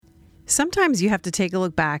Sometimes you have to take a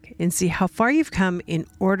look back and see how far you've come in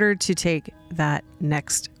order to take that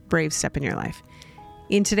next brave step in your life.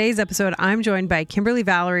 In today's episode, I'm joined by Kimberly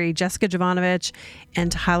Valerie, Jessica Jovanovich,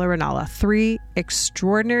 and Tyler Ranalla, three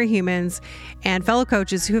extraordinary humans and fellow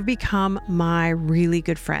coaches who have become my really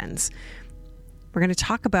good friends. We're going to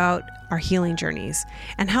talk about our healing journeys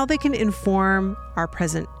and how they can inform our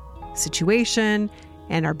present situation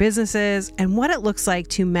and our businesses and what it looks like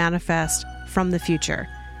to manifest from the future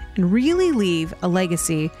and really leave a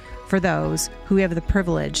legacy for those who we have the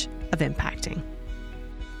privilege of impacting.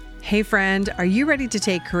 Hey friend, are you ready to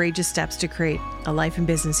take courageous steps to create a life and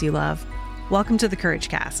business you love? Welcome to the Courage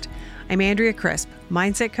Cast. I'm Andrea Crisp,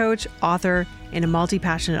 mindset coach, author, and a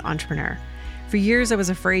multi-passionate entrepreneur. For years, I was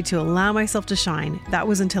afraid to allow myself to shine. That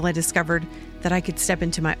was until I discovered that I could step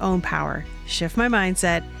into my own power, shift my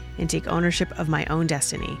mindset, and take ownership of my own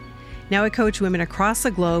destiny. Now I coach women across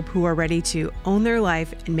the globe who are ready to own their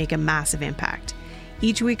life and make a massive impact.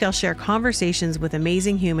 Each week, I'll share conversations with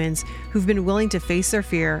amazing humans who've been willing to face their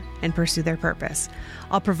fear and pursue their purpose.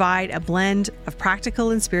 I'll provide a blend of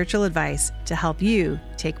practical and spiritual advice to help you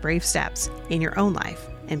take brave steps in your own life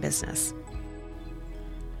and business.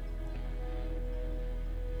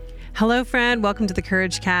 Hello, friend. Welcome to the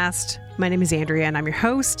Courage Cast. My name is Andrea and I'm your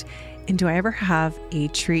host. And do I ever have a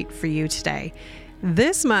treat for you today?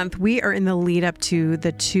 This month, we are in the lead up to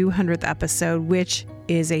the 200th episode, which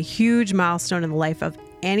is a huge milestone in the life of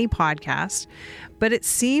any podcast. But it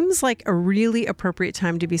seems like a really appropriate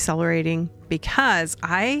time to be celebrating because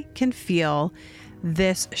I can feel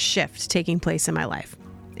this shift taking place in my life.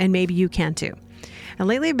 And maybe you can too. And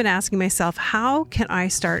lately, I've been asking myself, how can I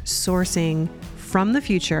start sourcing from the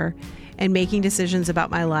future and making decisions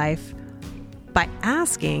about my life by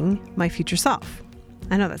asking my future self?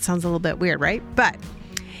 I know that sounds a little bit weird, right? But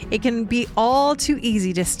it can be all too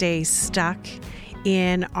easy to stay stuck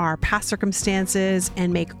in our past circumstances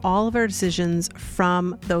and make all of our decisions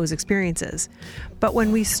from those experiences. But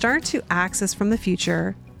when we start to access from the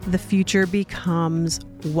future becomes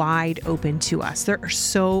wide open to us. There are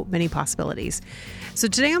so many possibilities. So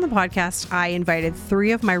today on the podcast, I invited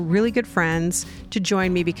three of my really good friends to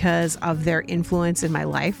join me because of their influence in my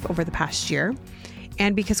life over the past year.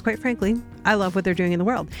 And because, quite frankly, I love what they're doing in the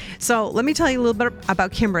world. So let me tell you a little bit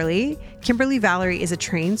about Kimberly. Kimberly Valerie is a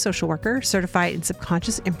trained social worker, certified in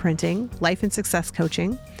subconscious imprinting, life and success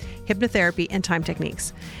coaching, hypnotherapy, and time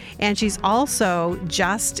techniques. And she's also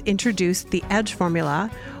just introduced the EDGE formula,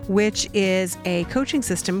 which is a coaching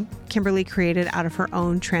system Kimberly created out of her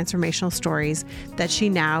own transformational stories that she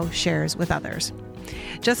now shares with others.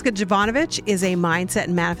 Jessica Jovanovich is a mindset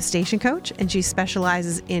and manifestation coach, and she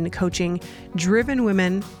specializes in coaching driven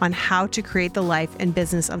women on how to create the life and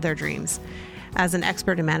business of their dreams. As an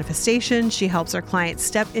expert in manifestation, she helps her clients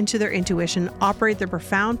step into their intuition, operate their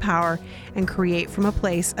profound power, and create from a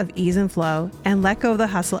place of ease and flow, and let go of the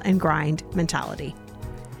hustle and grind mentality.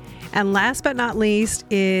 And last but not least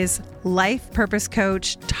is life purpose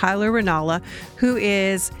coach Tyler Ranalla, who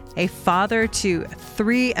is a father to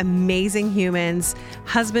three amazing humans,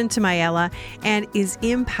 husband to Mayela, and is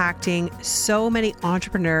impacting so many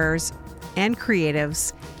entrepreneurs and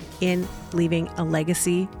creatives in leaving a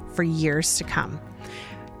legacy for years to come.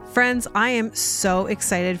 Friends, I am so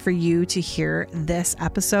excited for you to hear this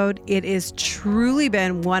episode. It has truly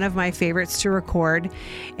been one of my favorites to record.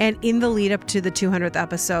 And in the lead up to the 200th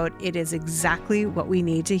episode, it is exactly what we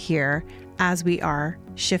need to hear as we are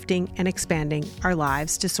shifting and expanding our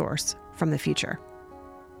lives to source from the future.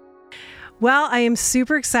 Well, I am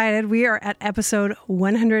super excited. We are at episode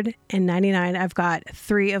 199. I've got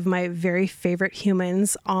three of my very favorite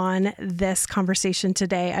humans on this conversation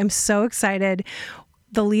today. I'm so excited.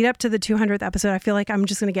 The lead up to the 200th episode, I feel like I'm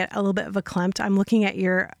just going to get a little bit of a clumped. I'm looking at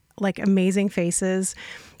your amazing faces.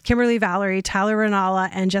 Kimberly Valerie, Tyler Ranalla,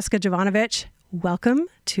 and Jessica Jovanovich. Welcome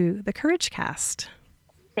to the Courage Cast.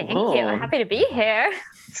 Thank you. I'm happy to be here.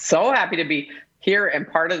 So happy to be here and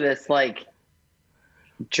part of this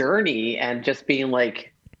journey and just being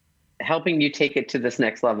helping you take it to this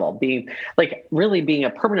next level, being really being a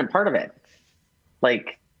permanent part of it.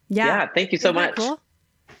 Yeah, thank you so much. Cool?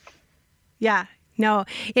 Yeah. No,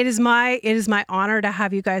 it is my honor to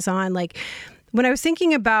have you guys on. When I was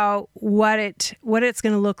thinking about what it's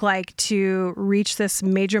going to look like to reach this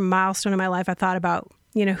major milestone in my life, I thought about,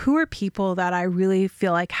 who are people that I really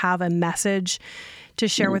feel like have a message to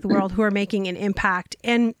share with the world who are making an impact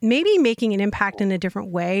and maybe making an impact in a different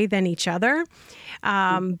way than each other.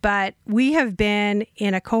 But we have been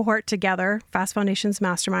in a cohort together, Fast Foundations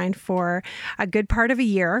Mastermind, for a good part of a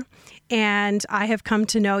year. And I have come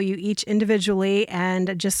to know you each individually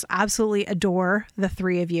and just absolutely adore the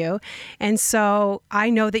three of you. And so I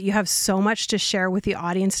know that you have so much to share with the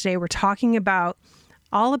audience today. We're talking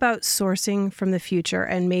all about sourcing from the future.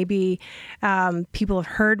 And maybe people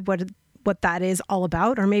have heard what that is all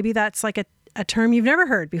about, or maybe that's like a term you've never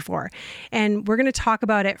heard before. And we're going to talk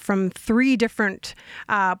about it from three different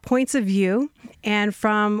points of view and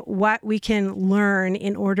from what we can learn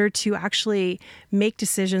in order to actually make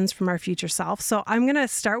decisions from our future self. So I'm going to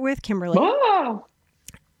start with Kimberly. Whoa.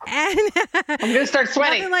 And I'm going to start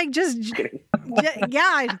sweating. Like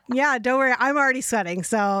yeah, don't worry. I'm already sweating.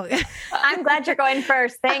 So I'm glad you're going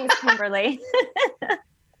first. Thanks, Kimberly.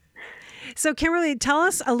 So Kimberly, tell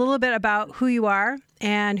us a little bit about who you are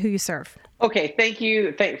and who you serve. Okay. Thank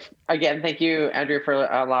you. Thank you, Andrea, for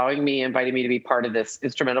inviting me to be part of this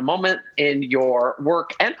instrumental moment in your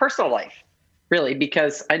work and personal life, really,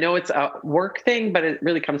 because I know it's a work thing, but it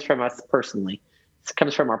really comes from us personally. It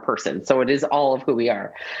comes from our person. So it is all of who we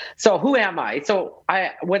are. So who am I? So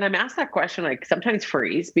when I'm asked that question, I sometimes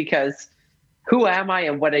freeze because who am I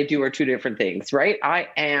and what I do are two different things, right? I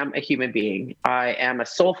am a human being. I am a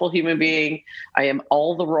soulful human being. I am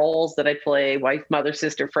all the roles that I play: wife, mother,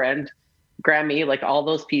 sister, friend, Grammy, like all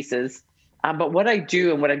those pieces. But what I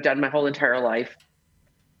do and what I've done my whole entire life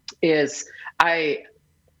is I'm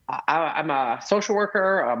a social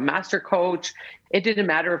worker, a master coach. It didn't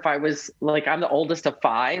matter if I was I'm the oldest of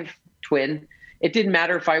 5, twin. It didn't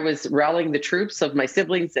matter if I was rallying the troops of my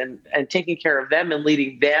siblings and taking care of them and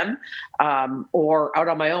leading them, or out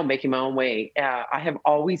on my own, making my own way. I have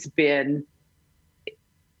always been,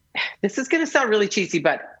 this is going to sound really cheesy,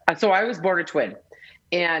 but so I was born a twin,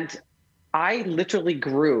 and I literally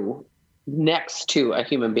grew next to a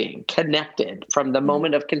human being, connected from the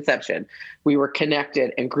moment of conception. We were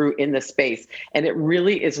connected and grew in the space. And it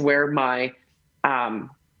really is where my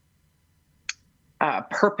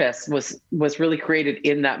purpose was really created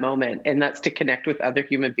in that moment. And that's to connect with other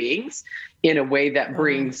human beings in a way that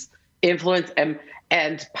brings influence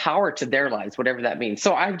and power to their lives, whatever that means.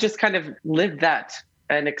 So I've just kind of lived that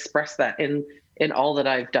and expressed that in all that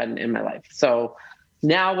I've done in my life. So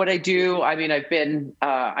now what I do, I mean,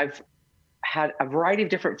 I've had a variety of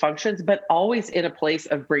different functions, but always in a place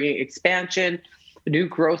of bringing expansion, new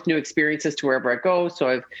growth, new experiences to wherever I go. So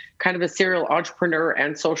I've kind of a serial entrepreneur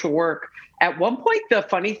and social work. At one point, the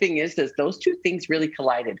funny thing is those two things really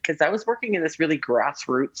collided because I was working in this really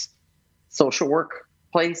grassroots social work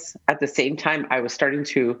place. At the same time, I was starting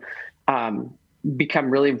to become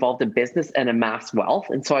really involved in business and amass wealth.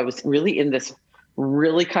 And so I was really in this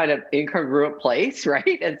really kind of incongruent place,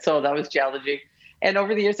 right? And so that was challenging. And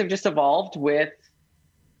over the years, I've just evolved with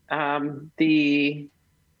the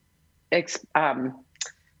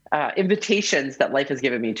invitations that life has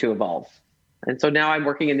given me to evolve. And so now I'm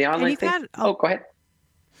working in the online space. Go ahead.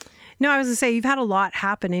 No, I was going to say, you've had a lot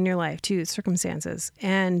happen in your life too, circumstances.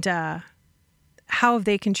 And how have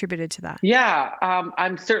they contributed to that? Yeah,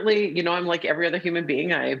 I'm certainly, I'm like every other human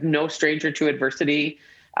being. I am no stranger to adversity.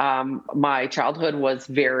 My childhood was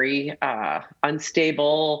very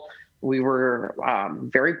unstable. We were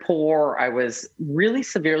very poor. I was really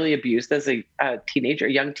severely abused as a teenager,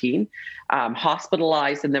 a young teen,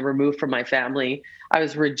 hospitalized and then removed from my family. I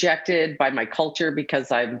was rejected by my culture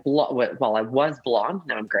because I was blonde.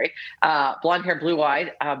 Now I'm gray. Blonde hair, blue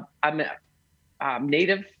eyed. I'm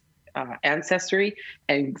Native ancestry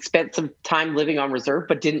and spent some time living on reserve,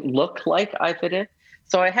 but didn't look like I fit in.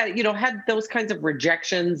 So I had those kinds of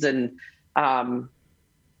rejections and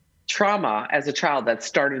trauma as a child that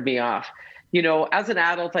started me off. As an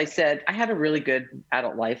adult, I said I had a really good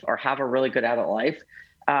adult life, or have a really good adult life.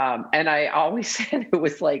 And I always said it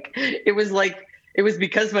was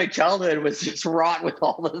because my childhood was just wrought with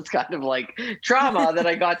all this kind of trauma that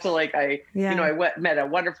I got to I met a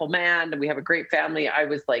wonderful man and we have a great family. I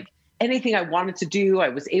was anything I wanted to do, I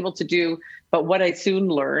was able to do. But what I soon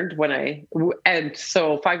learned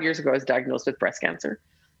so 5 years ago, I was diagnosed with breast cancer.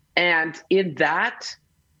 And in that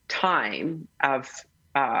time of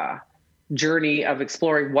journey of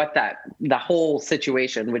exploring the whole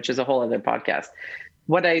situation, which is a whole other podcast,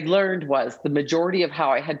 what I learned was the majority of how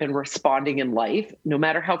I had been responding in life, no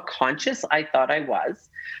matter how conscious I thought I was,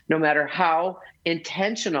 no matter how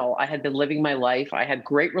intentional I had been living my life, I had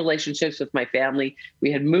great relationships with my family.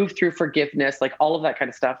 We had moved through forgiveness, all of that kind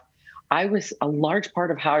of stuff. A large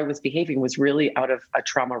part of how I was behaving was really out of a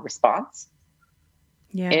trauma response.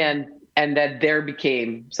 Yeah. And And then there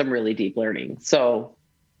became some really deep learning. So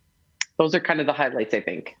those are kind of the highlights, I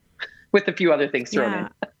think, with a few other things thrown in.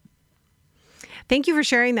 Thank you for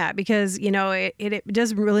sharing that, because, it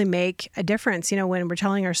does really make a difference, when we're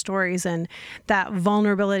telling our stories, and that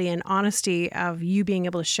vulnerability and honesty of you being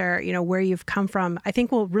able to share, where you've come from, I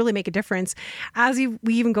think will really make a difference as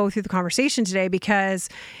we even go through the conversation today, because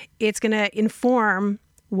it's going to inform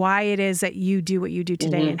why it is that you do what you do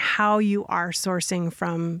today and how you are sourcing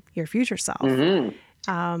from your future self. Well,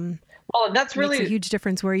 and that's really makes a huge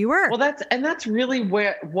difference where you were. Well, that's really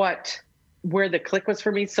where the click was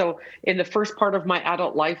for me. So in the first part of my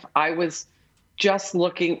adult life, I was just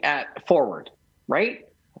looking at forward, right?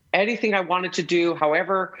 Anything I wanted to do.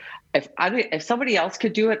 However, if somebody else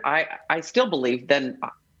could do it, I still believe then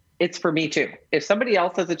it's for me too. If somebody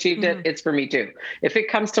else has achieved it, it's for me too. If it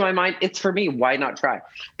comes to my mind, it's for me. Why not try?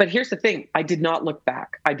 But here's the thing. I did not look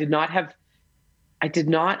back. I did not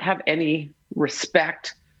have any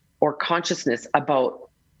respect or consciousness about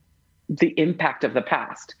the impact of the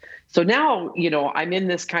past. So now, I'm in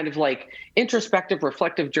this kind of like introspective,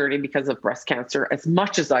 reflective journey because of breast cancer, as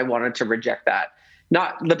much as I wanted to reject that.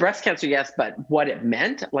 Not the breast cancer, yes, but what it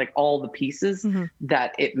meant, like all the pieces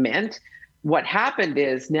that it meant. What happened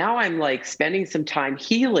is now I'm like spending some time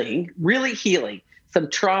healing, really healing, some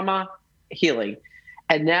trauma healing.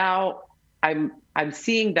 And now I'm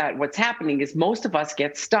seeing that what's happening is most of us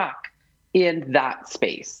get stuck in that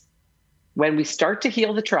space. When we start to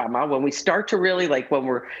heal the trauma, when we start to really when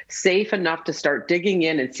we're safe enough to start digging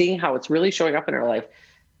in and seeing how it's really showing up in our life,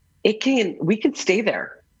 we can stay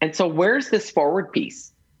there. And so where's this forward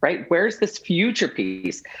piece, right? Where's this future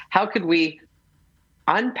piece? How could we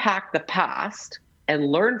unpack the past and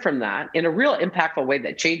learn from that in a real impactful way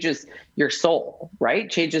that changes your soul, right?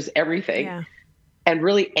 Changes everything, and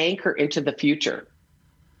really anchor into the future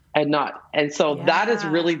and so that is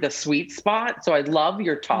really the sweet spot. So I love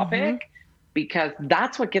your topic because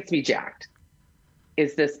that's what gets me jacked,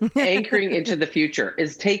 is this anchoring into the future,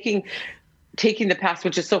 is taking the past,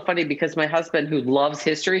 which is so funny because my husband, who loves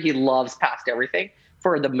history, he loves past everything.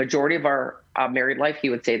 For the majority of our married life, he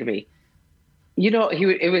would say to me, he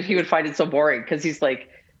would find it so boring because he's like,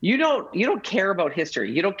 you don't care about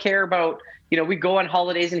history. You don't care about, we go on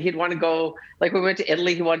holidays and he'd want to go, like we went to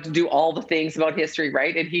Italy, he wanted to do all the things about history,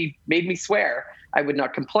 right? And he made me swear I would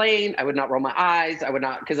not complain. I would not roll my eyes. I would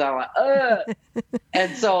not, because I'm like, ugh.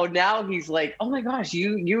 And so now he's like, oh my gosh,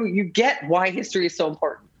 you get why history is so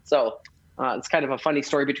important. So it's kind of a funny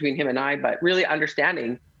story between him and I, but really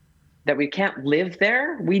understanding that we can't live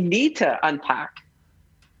there. We need to unpack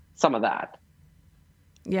some of that.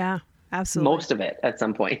 Yeah, absolutely. Most of it at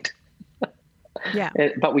some point. Yeah.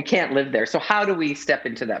 But we can't live there. So how do we step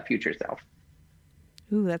into that future self?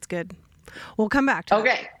 Ooh, that's good. We'll come back to that.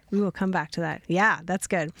 Okay. We will come back to that. Yeah, that's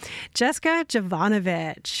good. Jessica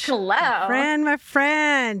Jovanovic. Hello. My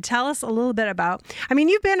friend. Tell us a little bit about,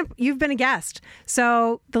 you've been a guest.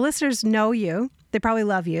 So the listeners know you. They probably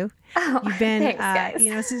love you. Oh, you've been, thanks, guys.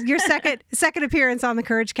 This is your second appearance on the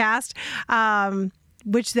Courage Cast.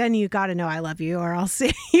 Which then you got to know I love you, or I'll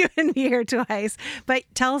see you and be here twice. But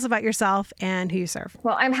tell us about yourself and who you serve.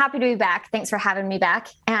 Well, I'm happy to be back. Thanks for having me back.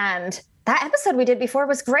 And that episode we did before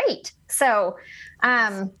was great. So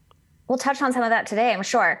we'll touch on some of that today, I'm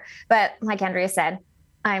sure. But like Andrea said,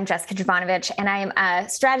 I'm Jessica Jovanovic, and I am a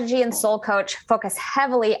strategy and soul coach focused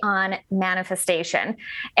heavily on manifestation.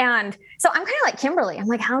 And so I'm kind of like Kimberly. I'm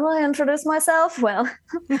like, how do I introduce myself? Well,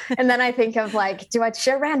 and then I think of do I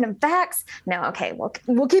share random facts? No. Okay.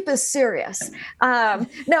 We'll keep this serious. No.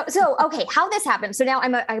 So, okay. How this happened. So now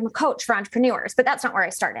I'm a coach for entrepreneurs, but that's not where I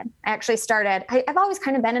started. I've always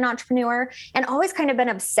kind of been an entrepreneur and always kind of been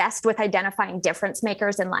obsessed with identifying difference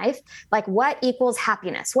makers in life. Like, what equals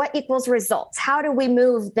happiness? What equals results? How do we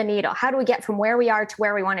move the needle? How do we get from where we are to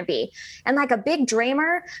where we want to be? And like a big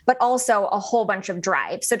dreamer, but also a whole bunch of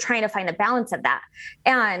drive. So trying to find a balance of that.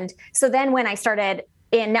 And so then when I started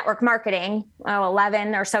in network marketing,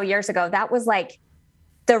 11 or so years ago, that was like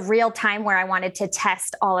the real time where I wanted to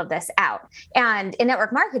test all of this out. And in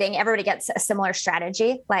network marketing, everybody gets a similar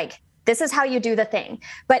strategy. Like, this is how you do the thing,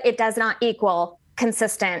 but it does not equal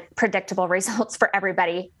consistent, predictable results for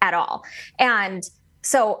everybody at all. And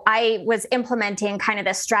so I was implementing kind of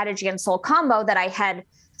this strategy and soul combo that I had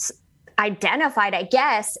identified, I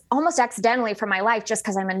guess, almost accidentally for my life, just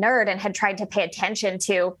because I'm a nerd and had tried to pay attention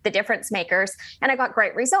to the difference makers. And I got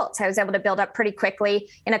great results. I was able to build up pretty quickly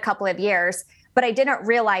in a couple of years, but I didn't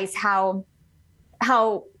realize how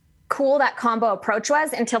cool that combo approach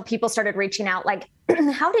was until people started reaching out like,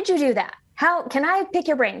 how did you do that? How can I pick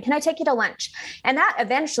your brain? Can I take you to lunch? And that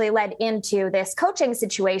eventually led into this coaching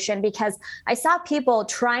situation because I saw people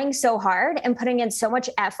trying so hard and putting in so much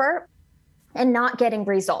effort and not getting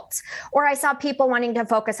results. Or I saw people wanting to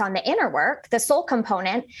focus on the inner work, the soul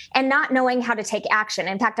component, and not knowing how to take action.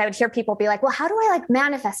 In fact, I would hear people be like, well, how do I like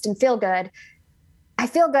manifest and feel good? I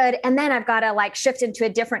feel good. And then I've got to like shift into a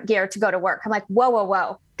different gear to go to work. I'm like,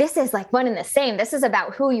 whoa. This is like one and the same. This is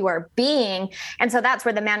about who you are being. And so that's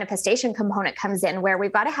where the manifestation component comes in, where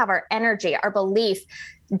we've got to have our energy, our belief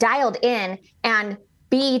dialed in and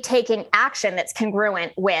be taking action that's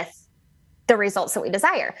congruent with the results that we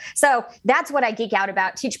desire. So that's what I geek out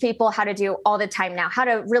about, teach people how to do all the time now, how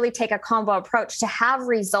to really take a combo approach to have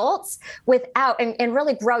results without, and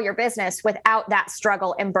really grow your business without that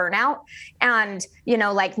struggle and burnout. And, you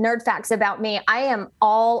know, like nerd facts about me, I am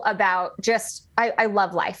all about just, I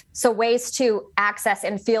love life. So ways to access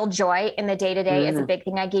and feel joy in the day-to-day is a big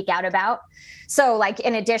thing I geek out about. So like,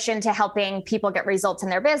 in addition to helping people get results in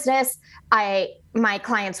their business, my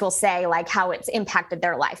clients will say like how it's impacted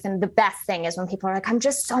their life. And the best thing is when people are like, I'm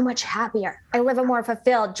just so much happier. I live a more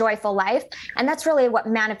fulfilled, joyful life. And that's really what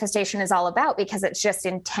manifestation is all about, because it's just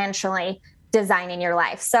intentionally designing your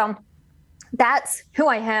life. So that's who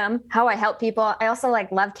I am, how I help people. I also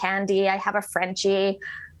like love candy. I have a Frenchie,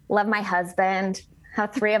 love my husband,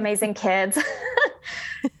 have 3 amazing kids.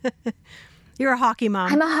 You're a hockey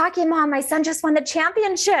mom. I'm a hockey mom. My son just won the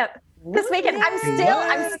championship this weekend.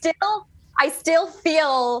 I still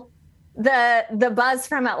feel the buzz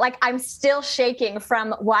from it. Like I'm still shaking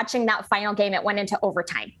from watching that final game. It went into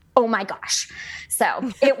overtime. Oh my gosh.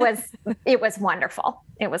 So it was wonderful.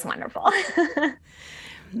 It was wonderful.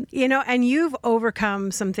 You know, and you've overcome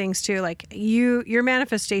some things too, like your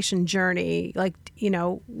manifestation journey, like, you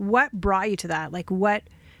know, what brought you to that? Like what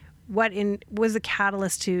was the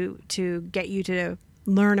catalyst to get you to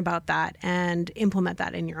learn about that and implement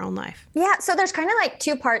that in your own life? Yeah. So there's kind of like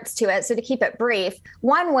 2 parts to it. So to keep it brief,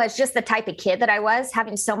 one was just the type of kid that I was,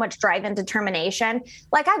 having so much drive and determination.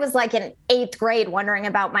 Like I was like in 8th grade wondering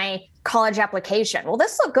about my college application. Will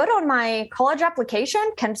this look good on my college application?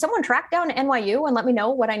 Can someone track down NYU and let me know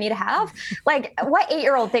what I need to have? Like what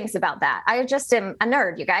 8-year-old thinks about that? I just am a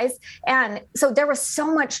nerd, you guys. And so there was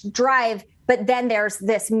so much drive, but then there's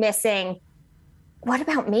this missing, what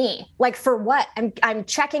about me? Like for what? I'm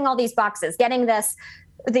checking all these boxes, getting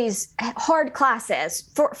these hard classes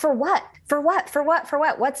for what?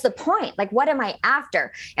 What's the point? Like, what am I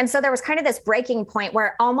after? And so there was kind of this breaking point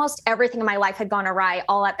where almost everything in my life had gone awry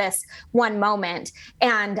all at this one moment.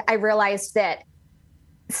 And I realized that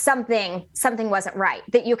something wasn't right,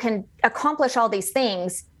 that you can accomplish all these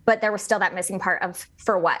things, but there was still that missing part of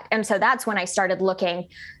for what? And so that's when I started looking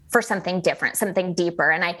for something different, something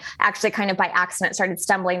deeper. And I actually kind of by accident started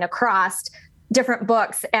stumbling across different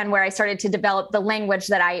books and where I started to develop the language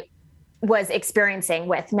that I was experiencing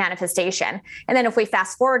with manifestation. And then if we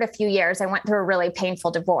fast forward a few years, I went through a really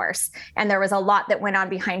painful divorce. And there was a lot that went on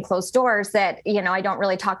behind closed doors that, you know, I don't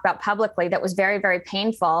really talk about publicly, that was very, very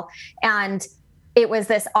painful. And it was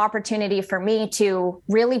this opportunity for me to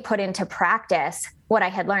really put into practice what I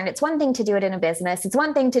had learned. It's one thing to do it in a business. It's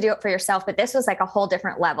one thing to do it for yourself, but this was like a whole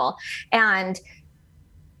different level. And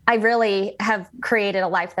I really have created a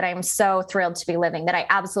life that I'm so thrilled to be living, that I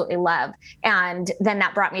absolutely love. And then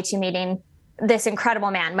that brought me to meeting this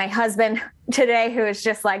incredible man, my husband today, who is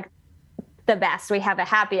just like the best. We have a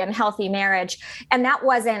happy and healthy marriage. And that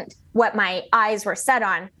wasn't what my eyes were set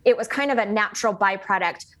on. It was kind of a natural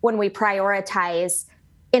byproduct when we prioritize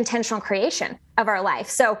intentional creation of our life.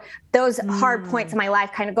 So those hard points in my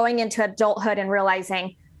life, kind of going into adulthood and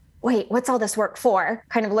realizing, wait, what's all this work for?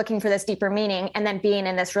 Kind of looking for this deeper meaning, and then being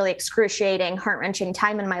in this really excruciating, heart-wrenching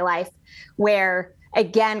time in my life where,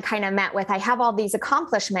 again, kind of met with, I have all these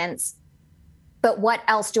accomplishments, but what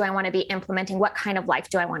else do I want to be implementing? What kind of life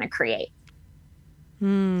do I want to create?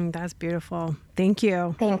 That's beautiful. Thank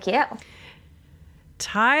you. Thank you.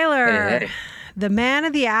 Tyler, Hey. The man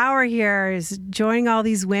of the hour here, is joining all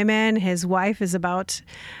these women. His wife is about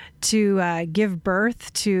to give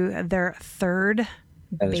birth to their 3rd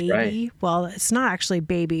That is baby. right. Well, it's not actually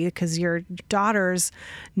baby because your daughter's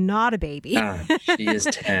not a baby. She is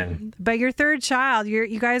 10. But your 3rd child,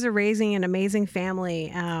 you guys are raising an amazing family.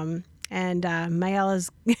 And Mael is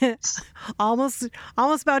almost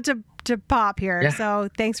about to pop here. Yeah. So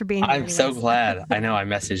thanks for being here. I'm so anyways. glad. I know I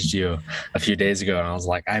messaged you a few days ago and I was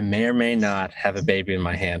like, I may or may not have a baby in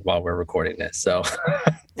my hand while we're recording this. So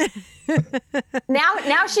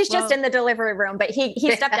Now she's just in the delivery room, but he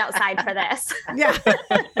stepped outside for this. Yeah.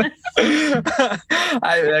 that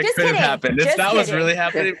Just could have kidding. happened. Just That was kidding. really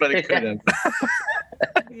happening, but it couldn't.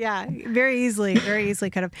 Yeah, very easily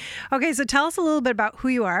kind of. Okay, so tell us a little bit about who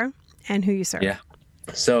you are and who you serve. Yeah.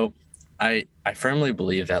 So I firmly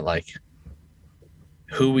believe that like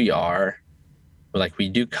who we are, like we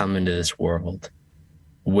do come into this world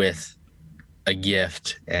with a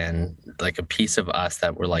gift and like a piece of us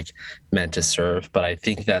that we're like meant to serve. But I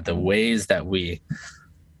think that the ways that we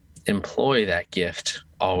employ that gift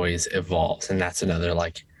always evolves. And that's another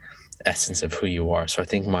like essence of who you are. So I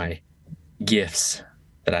think my gifts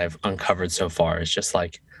that I've uncovered so far is just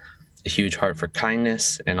like a huge heart for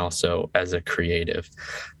kindness and also as a creative.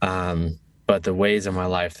 But the ways in my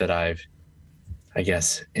life that I've, I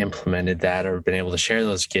guess, implemented that or been able to share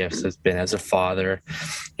those gifts has been as a father,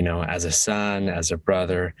 you know, as a son, as a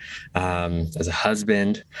brother, as a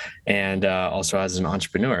husband, and also as an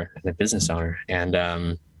entrepreneur and a business owner.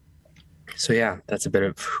 And so, yeah, that's a bit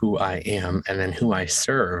of who I am. And then who I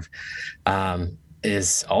serve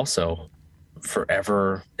is also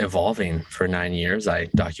forever evolving. For 9 years, I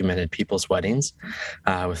documented people's weddings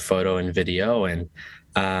with photo and video, and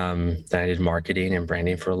then I did marketing and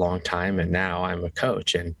branding for a long time. And now I'm a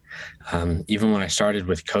coach. And even when I started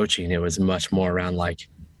with coaching, it was much more around like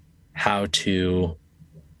I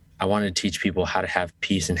wanted to teach people how to have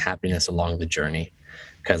peace and happiness along the journey.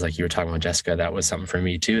 Because like you were talking about, Jessica, that was something for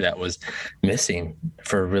me too that was missing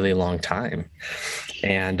for a really long time.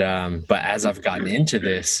 And but as I've gotten into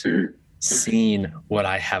this, seeing what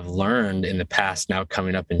I have learned in the past now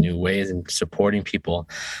coming up in new ways and supporting people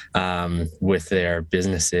with their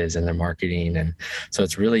businesses and their marketing. And so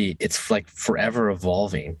it's like forever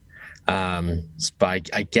evolving.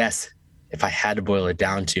 But I guess if I had to boil it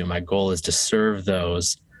down to, my goal is to serve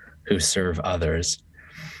those who serve others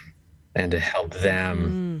and to help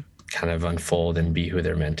them kind of unfold and be who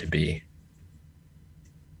they're meant to be.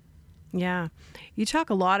 Yeah. You talk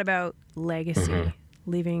a lot about legacy,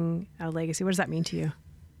 leaving a legacy. What does that mean to you?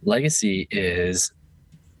 Legacy is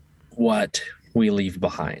what we leave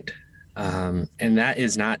behind. And that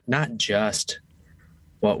is not just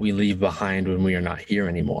what we leave behind when we are not here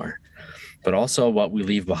anymore, but also what we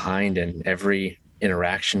leave behind in every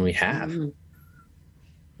interaction we have, you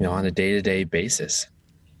know, on a day-to-day basis.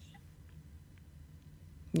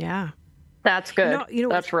 Yeah. That's good.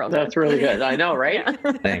 That's real good. That's really good. I know, right?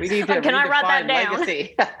 Thanks. We need to Can I write that redefine down?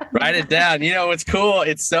 legacy. Write it down. You know, what's cool,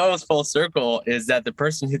 it's so full circle, is that the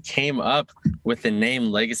person who came up with the name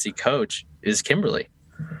Legacy Coach is Kimberly.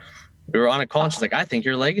 We were on a call and she's like, I think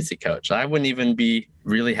you're a legacy coach. I wouldn't even be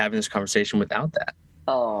really having this conversation without that.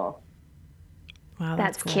 Oh. Wow,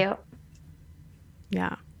 That's cool. cute.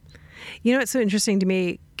 Yeah. You know, it's so interesting to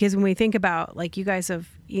me because when we think about like you guys have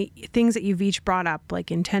things that you've each brought up, like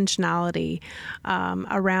intentionality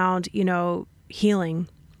around, you know, healing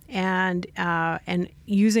and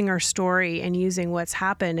using our story and using what's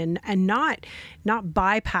happened and not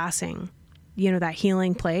bypassing, you know, that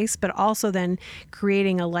healing place, but also then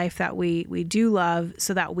creating a life that we do love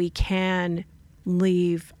so that we can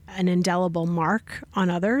leave an indelible mark on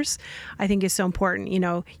others, I think is so important. You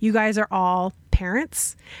know, you guys are all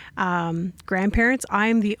parents, grandparents.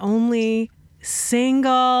 I'm the only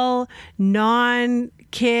single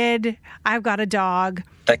non-kid. I've got a dog.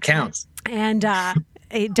 That counts. And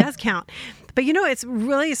it does count. But, you know, it's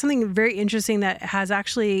really something very interesting that has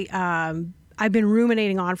actually I've been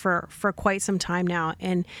ruminating on for quite some time now.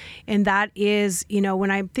 And that is, you know,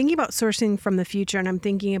 when I'm thinking about sourcing from the future and I'm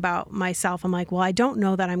thinking about myself, I'm like, well, I don't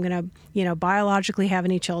know that I'm going to, you know, biologically have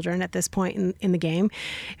any children at this point in the game.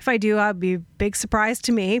 If I do, I'll be a big surprise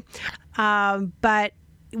to me. But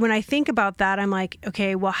when I think about that, I'm like,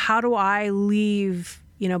 okay, well, how do I leave,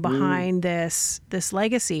 you know, behind this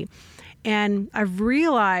legacy? And I've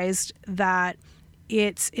realized that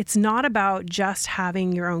it's not about just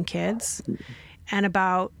having your own kids and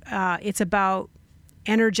about it's about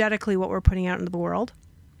energetically what we're putting out into the world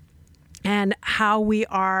and how we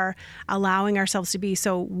are allowing ourselves to be.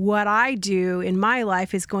 So what I do in my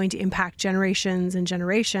life is going to impact generations and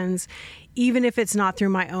generations, even if it's not through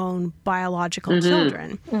my own biological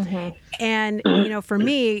children. And, you know, for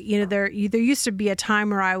me, you know, there used to be a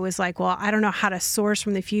time where I was like, well, I don't know how to source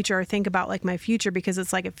from the future or think about like my future because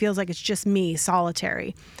it's like, it feels like it's just me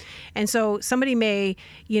solitary. And so somebody may,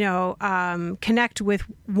 you know, connect with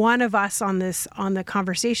one of us on the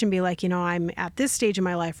conversation, be like, you know, I'm at this stage in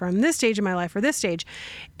my life, or I'm this stage in my life, or this stage.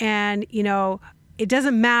 And, you know, it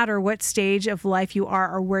doesn't matter what stage of life you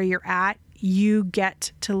are or where you're at, you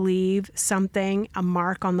get to leave something, a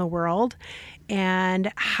mark on the world.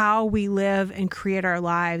 And how we live and create our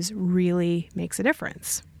lives really makes a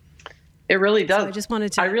difference. It really does. So I just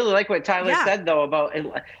wanted to. I really like what Tyler said, though, about,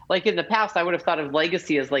 like, in the past, I would have thought of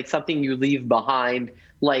legacy as like something you leave behind,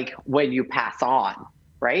 like when you pass on.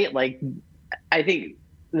 right? Like, I think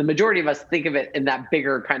the majority of us think of it in that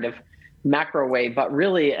bigger kind of macro way, but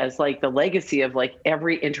really as like the legacy of like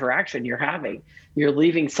every interaction you're having, you're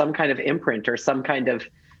leaving some kind of imprint or some kind of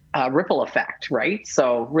ripple effect, right?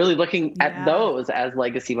 So really looking at those as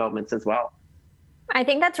legacy moments as well. I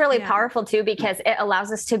think that's really powerful too, because it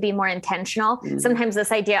allows us to be more intentional. Mm-hmm. Sometimes this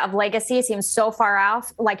idea of legacy seems so far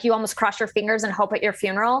off, like you almost cross your fingers and hope at your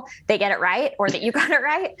funeral they get it right or that you got it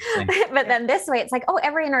right. But then this way, it's like, oh,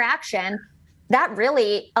 every interaction, that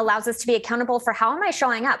really allows us to be accountable for how am I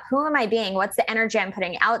showing up? Who am I being? What's the energy I'm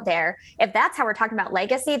putting out there? If that's how we're talking about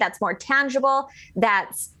legacy, that's more tangible.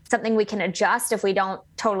 That's something we can adjust if we don't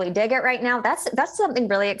totally dig it right now. That's something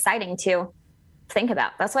really exciting to think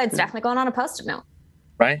about. That's why it's definitely going on a Post-it note.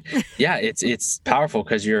 Right? Yeah, it's powerful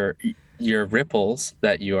because your ripples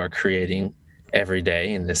that you are creating every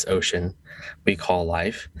day in this ocean we call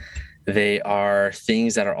life, they are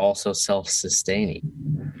things that are also self-sustaining.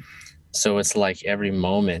 So it's like every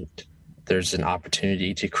moment there's an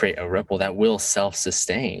opportunity to create a ripple that will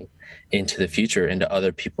self-sustain into the future, into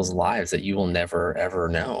other people's lives that you will never, ever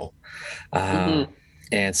know.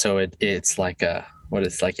 And so it's like what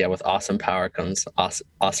it's like, with awesome power comes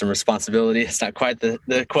awesome responsibility. It's not quite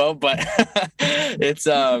the quote, but it's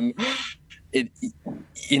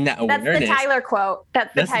in that awareness. That's the Tyler quote.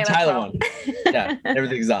 That's the Tyler one. Yeah,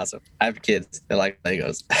 everything's awesome. I have kids. They like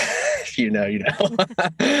Legos. If you know, you know.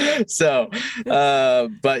 So,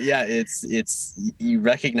 but yeah, it's you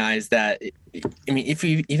recognize that. I mean,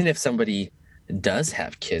 even if somebody does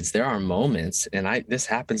have kids, there are moments, and this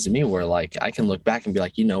happens to me where like I can look back and be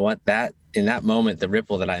like, you know what, that in that moment, the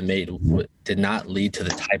ripple that I made did not lead to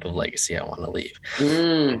the type of legacy I want to leave.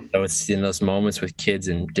 So it's in those moments with kids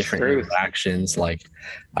and different interactions. Like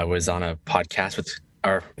I was on a podcast with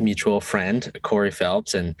our mutual friend, Corey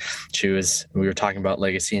Phelps, and we were talking about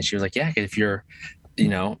legacy, and she was like, yeah, if you're,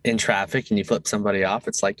 in traffic and you flip somebody off,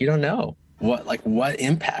 it's like, you don't know what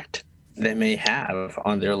impact that may have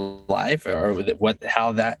on their life or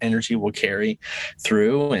how that energy will carry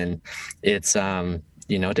through. And it's, to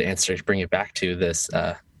bring it back to this,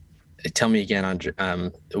 tell me again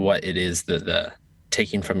on what it is, the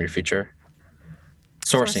taking from your future,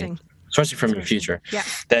 sourcing from your future. Yeah.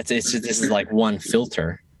 This is like one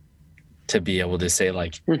filter to be able to say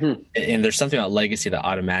like, and there's something about legacy that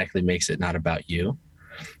automatically makes it not about you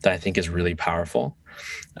that I think is really powerful.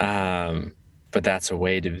 But that's a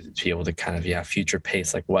way to be able to kind of, future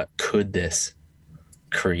pace, like what could this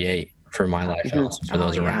create for my life and also for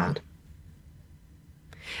those around.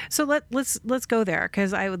 So let's go there,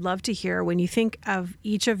 because I would love to hear, when you think of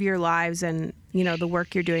each of your lives and, the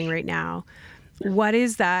work you're doing right now, what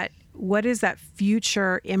is that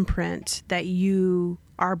future imprint that you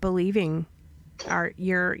are believing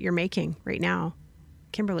you're making right now?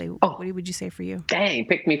 Kimberly, what would you say for you? Dang,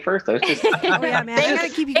 pick me first. I was just oh yeah, man, I gotta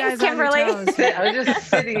keep you guys on your toes. I was just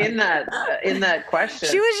sitting in that question.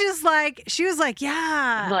 She was like,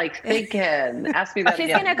 yeah. I'm like thinking, ask me that She's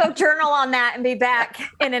again. Gonna go journal on that and be back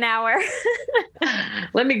in an hour.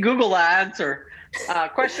 Let me Google that answer.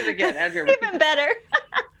 Question again, Andrea. Even better.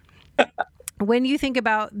 When you think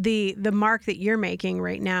about the mark that you're making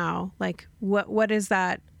right now, like what is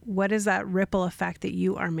that ripple effect that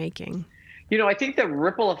you are making? I think the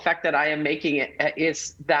ripple effect that I am making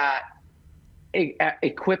is that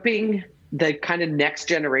equipping the kind of next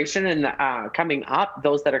generation and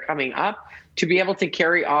those that are coming up, to be able to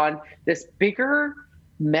carry on this bigger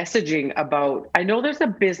messaging about, I know there's a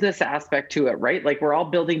business aspect to it, right? Like we're all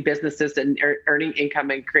building businesses and earning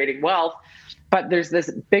income and creating wealth, but there's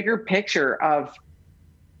this bigger picture of,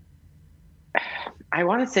 I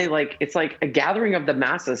want to say like, it's like a gathering of the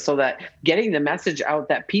masses, so that getting the message out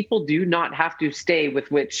that people do not have to stay with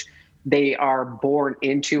which they are born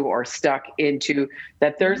into or stuck into,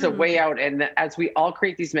 that there's a way out. And as we all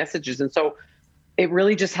create these messages. And so it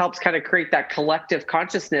really just helps kind of create that collective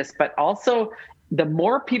consciousness, but also the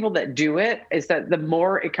more people that do it, is that the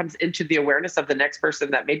more it comes into the awareness of the next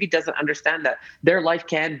person that maybe doesn't understand that their life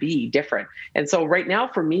can be different. And so right now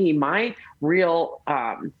for me, my real,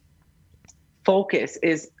 focus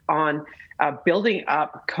is on building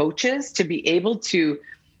up coaches to be able to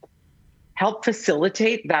help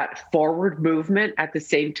facilitate that forward movement at the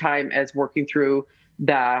same time as working through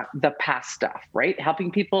the past stuff, right?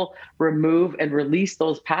 Helping people remove and release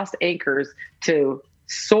those past anchors to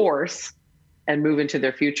source and move into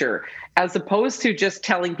their future, as opposed to just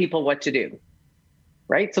telling people what to do,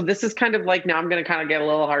 right? So this is kind of like, now I'm going to kind of get a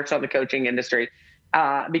little harsh on the coaching industry.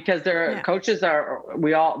 Because coaches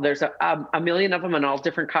there's a million of them and all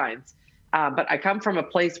different kinds. But I come from a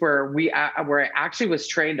place where I actually was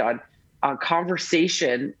trained on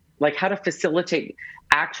conversation like how to facilitate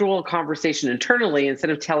actual conversation internally instead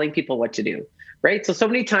of telling people what to do, right? So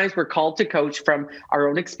many times we're called to coach from our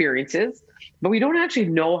own experiences, but we don't actually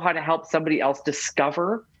know how to help somebody else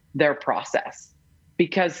discover their process,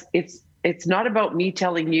 because it's not about me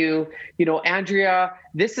telling you, Andrea,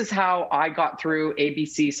 this is how I got through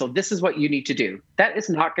ABC, so this is what you need to do. That is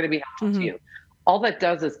not going to be helpful to you. All that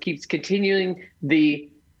does is keeps continuing the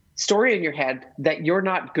story in your head that you're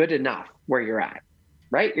not good enough where you're at,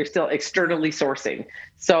 right? You're still externally sourcing.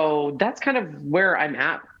 So that's kind of where I'm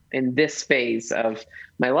at in this phase of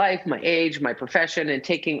my life, my age, my profession, and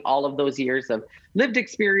taking all of those years of lived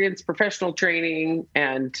experience, professional training,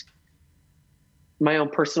 and my own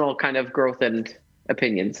personal kind of growth and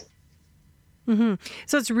opinions.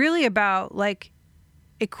 So it's really about like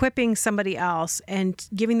equipping somebody else and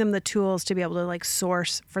giving them the tools to be able to like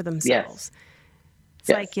source for themselves. It's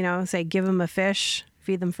like, say, give them a fish,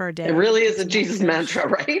 feed them for a day. It really is a Jesus mantra,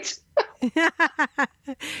 right?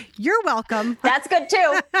 You're welcome. That's good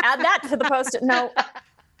too. Add that to the post-it note.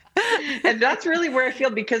 And that's really where I feel,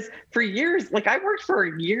 because for years, like I worked for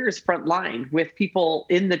years front line with people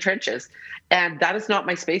in the trenches, and that is not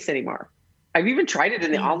my space anymore. I've even tried it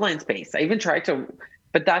in the online space. I even tried to,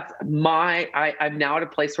 but that's I'm now at a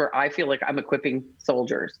place where I feel like I'm equipping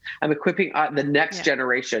soldiers. I'm equipping the next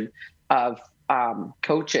generation of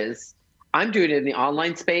coaches. I'm doing it in the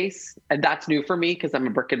online space, and that's new for me because I'm a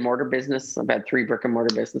brick and mortar business. I've had 3 brick and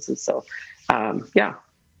mortar businesses. So,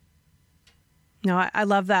 No, I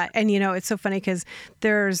love that. And, it's so funny because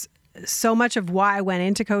there's so much of why I went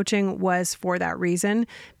into coaching was for that reason,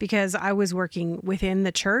 because I was working within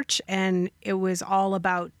the church and it was all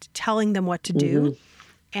about telling them what to do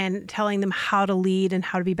and telling them how to lead and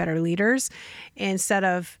how to be better leaders instead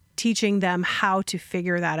of teaching them how to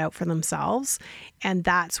figure that out for themselves. And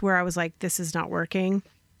that's where I was like, this is not working.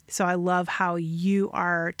 So I love how you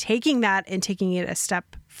are taking that and taking it a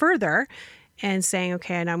step further and saying,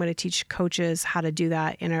 okay, and I'm going to teach coaches how to do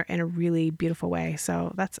that in a really beautiful way.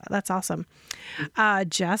 So that's awesome.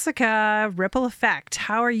 Jessica, ripple effect.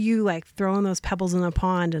 How are you like throwing those pebbles in the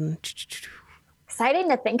pond? And exciting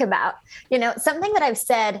to think about, something that I've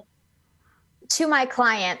said to my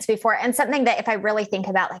clients before, and something that if I really think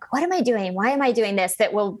about, like, what am I doing? Why am I doing this?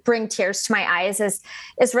 That will bring tears to my eyes is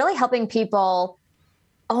really helping people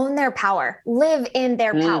own their power, live in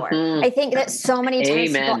their power. I think that so many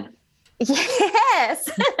times people, yes.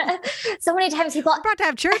 So many times people... We're about to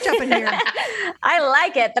have church up in here. I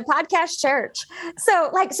like it. The podcast church.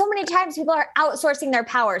 So many times people are outsourcing their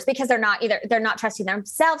powers because they're not trusting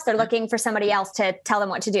themselves. They're looking for somebody else to tell them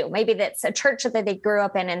what to do. Maybe that's a church that they grew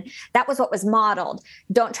up in and that was what was modeled.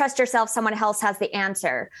 Don't trust yourself. Someone else has the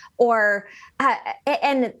answer. Or,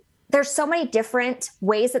 and there's so many different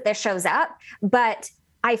ways that this shows up, but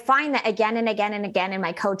I find that again and again and again in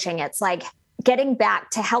my coaching, it's like, getting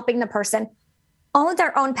back to helping the person own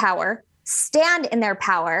their own power, stand in their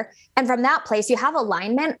power. And from that place, you have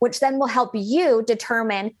alignment, which then will help you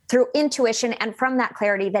determine through intuition and from that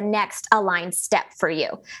clarity, the next aligned step for you.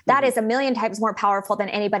 That is a million times more powerful than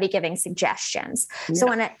anybody giving suggestions. Yeah. So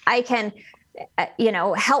when I can,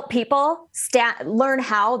 help people learn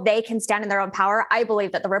how they can stand in their own power, I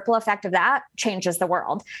believe that the ripple effect of that changes the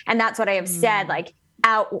world. And that's what I have said, like,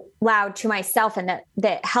 out loud to myself, and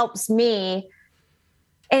that helps me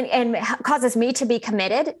and causes me to be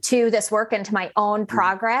committed to this work and to my own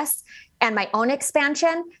progress and my own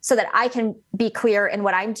expansion so that I can be clear in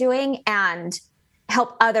what I'm doing and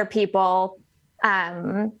help other people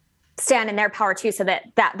stand in their power too, so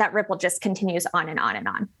that ripple just continues on and on and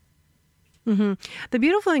on. The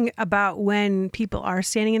beautiful thing about when people are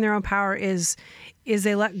standing in their own power is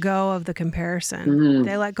they let go of the comparison.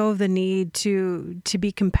 They let go of the need to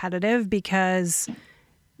be competitive because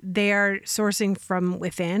they are sourcing from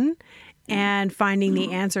within and finding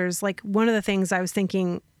the answers. Like one of the things I was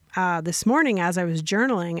thinking this morning as I was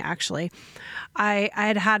journaling, actually, I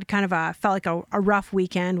had kind of felt like a rough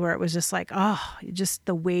weekend where it was just like, just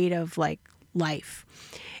the weight of like life.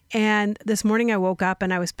 And this morning I woke up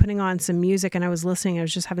and I was putting on some music and I was listening. I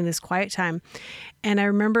was just having this quiet time. And I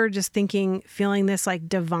remember just feeling this like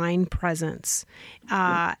divine presence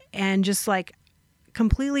and just like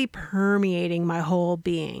completely permeating my whole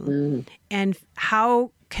being and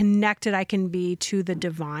how connected I can be to the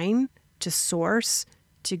divine, to source,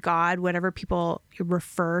 to God, whatever people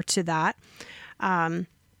refer to that.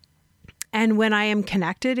 And when I am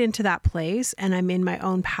connected into that place and I'm in my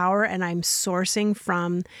own power and I'm sourcing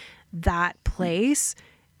from that place,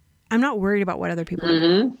 I'm not worried about what other people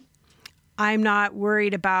do. I'm not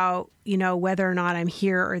worried about, whether or not I'm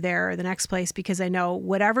here or there or the next place, because I know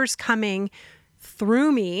whatever's coming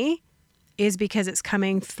through me is because it's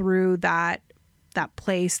coming through that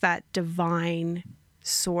place, that divine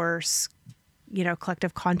source,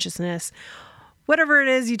 collective consciousness, whatever it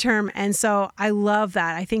is you term. And so I love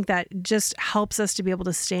that. I think that just helps us to be able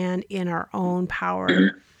to stand in our own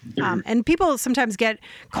power. And people sometimes get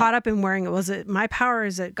caught up in wearing it. Was it my power?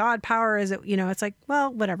 Is it God power? Is it, it's like,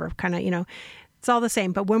 well, whatever, kind of, it's all the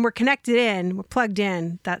same. But when we're connected in, we're plugged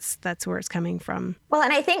in, that's where it's coming from. Well,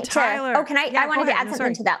 and I think Tyler, I wanted to add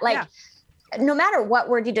something to that. Like, no matter what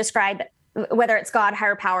word you describe, whether it's God,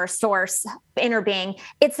 higher power, source, inner being,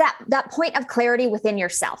 it's that point of clarity within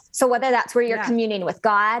yourself. So whether that's where you're communing with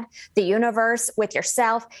God, the universe, with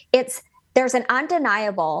yourself, there's an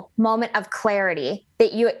undeniable moment of clarity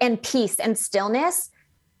and peace and stillness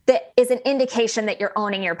that is an indication that you're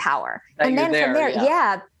owning your power. And then from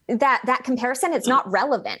there, that comparison, it's not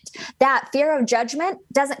relevant. That fear of judgment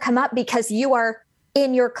doesn't come up because you are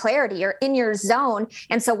in your clarity or in your zone.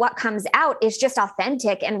 And so what comes out is just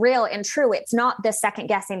authentic and real and true. It's not the second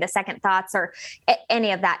guessing, the second thoughts, or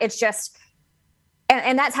any of that. It's just,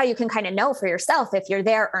 and that's how you can kind of know for yourself if you're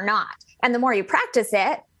there or not. And the more you practice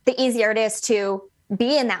it, the easier it is to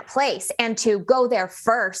be in that place and to go there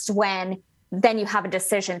first when then you have a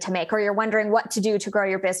decision to make, or you're wondering what to do to grow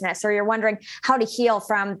your business, or you're wondering how to heal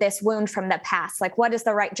from this wound from the past. Like, what is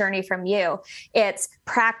the right journey from you? It's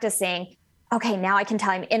practicing. Okay, now I can tell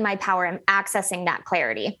I'm in my power. I'm accessing that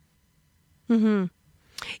clarity. Mm-hmm.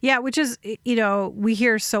 Yeah, which is, we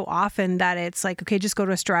hear so often that it's like, okay, just go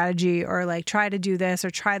to a strategy, or like try to do this or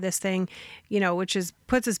try this thing, which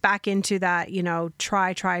puts us back into that,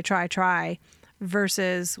 try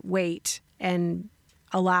versus wait and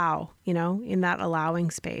allow, in that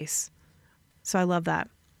allowing space. So I love that.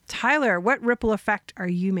 Tyler, what ripple effect are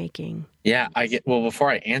you making? Yeah,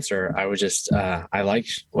 before I answer, I would just, I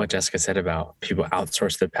liked what Jessica said about people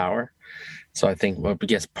outsource their power. So I think what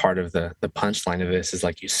gets part of the punchline of this is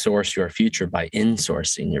like you source your future by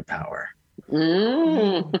insourcing your power.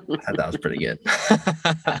 I thought that was pretty good.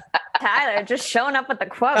 Tyler, just showing up with the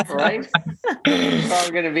quotes, right? We're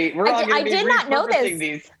all going to be. I did not know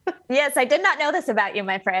this. Yes, I did not know this about you,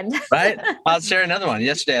 my friend. Right? I'll share another one.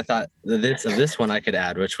 Yesterday, I thought this one I could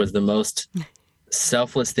add, which was the most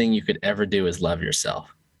selfless thing you could ever do is love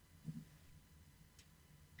yourself.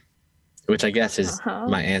 Which I guess is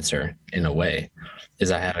my answer in a way,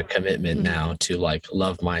 is I have a commitment now to like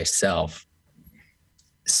love myself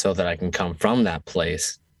so that I can come from that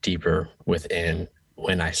place deeper within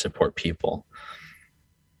when I support people.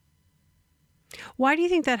 Why do you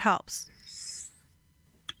think that helps?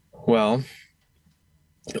 Well,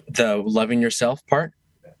 the loving yourself part.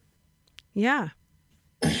 Yeah.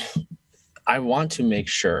 I want to make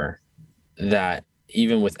sure that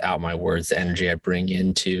even without my words, the energy I bring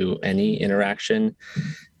into any interaction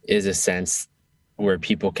is a sense where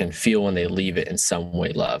people can feel when they leave it in some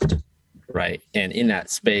way loved, right? And in that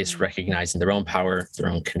space, recognizing their own power, their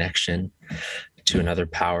own connection to another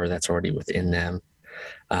power that's already within them.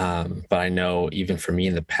 But I know even for me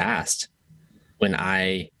in the past, when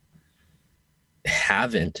I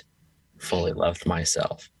haven't fully loved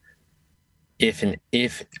myself,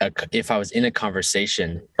 if I was in a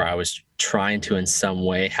conversation where I was trying to in some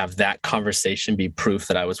way have that conversation be proof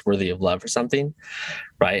that I was worthy of love or something,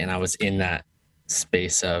 right? And I was in that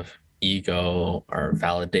space of ego or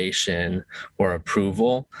validation or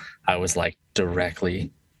approval, I was like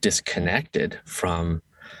directly disconnected from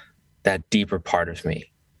that deeper part of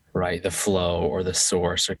me, right? The flow or the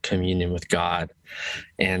source or communion with God.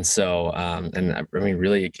 And so, and I mean,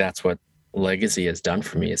 really, that's what legacy has done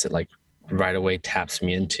for me, is it like right away taps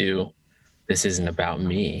me into, this isn't about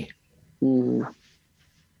me. But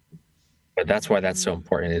that's why that's so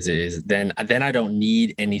important, is then I don't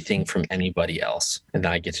need anything from anybody else. And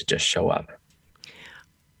then I get to just show up.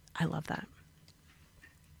 I love that.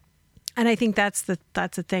 And I think that's the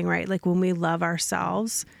thing, right? Like when we love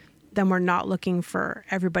ourselves, then we're not looking for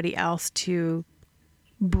everybody else to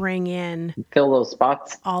bring in, fill those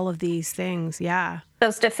spots, all of these things. Yeah.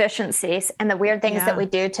 Those deficiencies and the weird things that we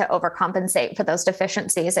do to overcompensate for those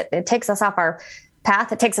deficiencies. It takes us off our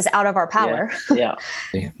path. It takes us out of our power.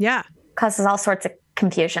 Yeah. Causes all sorts of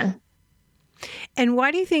confusion. And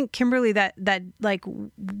why do you think, Kimberly, that like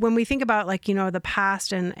when we think about like, the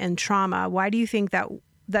past and trauma, why do you think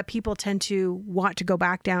that people tend to want to go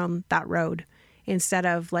back down that road instead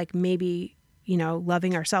of like maybe,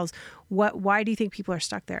 loving ourselves? Why do you think people are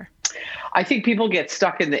stuck there? I think people get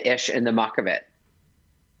stuck in the ish and the muck of it.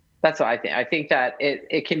 That's what I think. I think that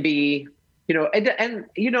it can be,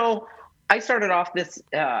 I started off this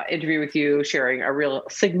interview with you sharing a real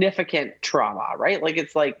significant trauma, right? Like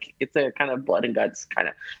it's a kind of blood and guts kind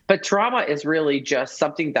of, but trauma is really just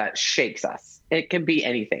something that shakes us. It can be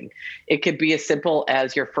anything. It could be as simple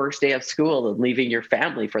as your first day of school and leaving your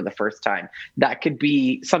family for the first time. That could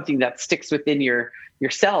be something that sticks within your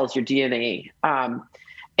cells, your DNA.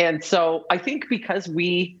 And so I think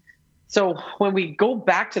so when we go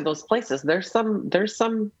back to those places, there's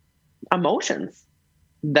some emotions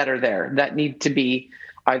that are there that need to be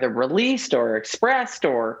either released or expressed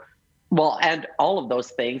and all of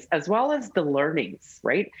those things, as well as the learnings,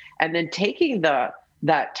 right? And then taking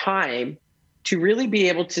that time to really be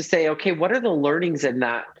able to say, okay, what are the learnings in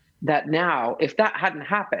that now, if that hadn't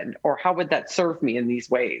happened, or how would that serve me in these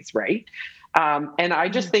ways, right? And I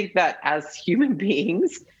just think that as human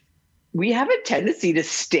beings, we have a tendency to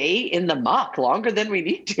stay in the muck longer than we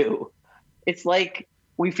need to. It's like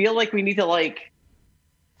we feel like we need to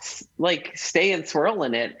stay and swirl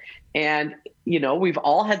in it. And, we've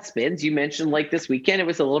all had spins. You mentioned this weekend, it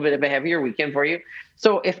was a little bit of a heavier weekend for you.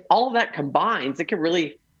 So if all of that combines, it can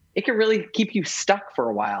really keep you stuck for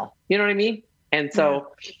a while. You know what I mean? And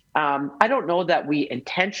so I don't know that we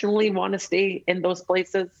intentionally want to stay in those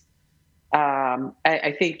places.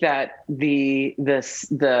 I think that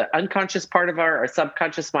the unconscious part of our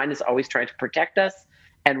subconscious mind is always trying to protect us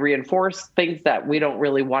and reinforce things that we don't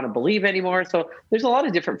really want to believe anymore. So there's a lot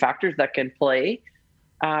of different factors that can play.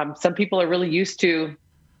 Some people are really used to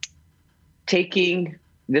taking,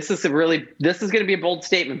 this is going to be a bold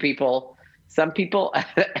statement, people. Some people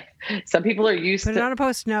are used to. Put it on a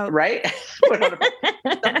post note. Right?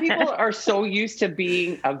 Some people are so used to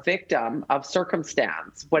being a victim of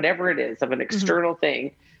circumstance, whatever it is, of an external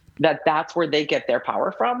thing, that's where they get their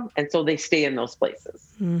power from. And so they stay in those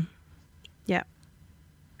places. Mm. Yeah.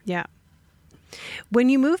 Yeah. When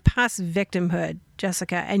you move past victimhood,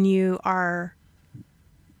 Jessica, and you are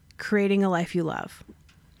creating a life you love,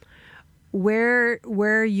 where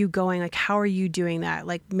are you going? How are you doing that?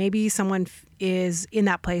 Maybe someone is in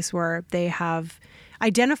that place where they have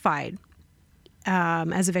identified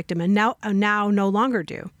as a victim and now no longer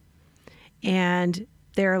do. And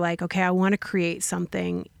they're like, okay, I want to create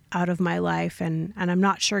something out of my life. And I'm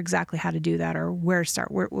not sure exactly how to do that or where to start.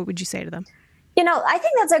 What would you say to them? I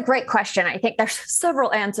think that's a great question. I think there's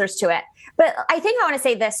several answers to it. But I think I want to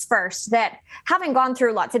say this first, that having gone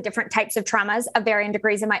through lots of different types of traumas of varying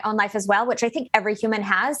degrees in my own life as well, which I think every human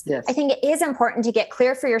has, yes. I think it is important to get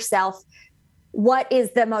clear for yourself, what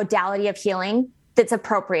is the modality of healing that's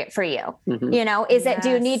appropriate for you? Mm-hmm. Do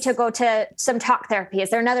you need to go to some talk therapy? Is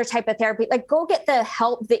there another type of therapy? Go get the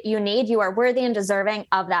help that you need. You are worthy and deserving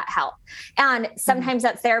of that help. And sometimes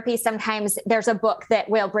that's therapy. Sometimes there's a book that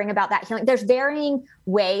will bring about that healing. There's varying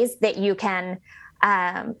ways that you can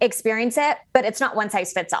experience it, but it's not one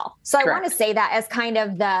size fits all. So Correct. I want to say that as kind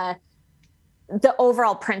of the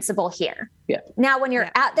overall principle here. Yeah. Now, when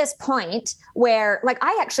you're at this point where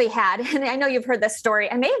I actually had, and I know you've heard this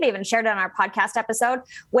story, I may have even shared it on our podcast episode,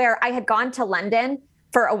 where I had gone to London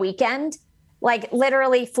for a weekend,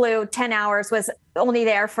 literally flew 10 hours, was only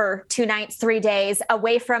there for 2 nights, 3 days,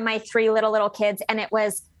 away from my 3 little kids. And I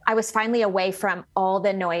was finally away from all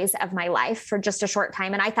the noise of my life for just a short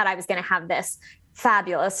time. And I thought I was going to have this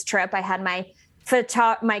fabulous trip. I had my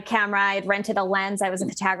camera. I had rented a lens. I was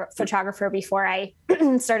a photographer before I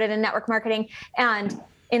started in network marketing. And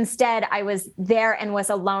instead I was there and was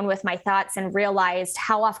alone with my thoughts and realized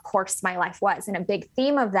how off course my life was. And a big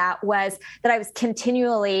theme of that was that I was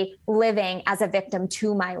continually living as a victim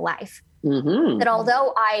to my life. Mm-hmm. That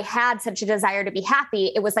although I had such a desire to be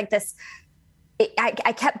happy, it was this,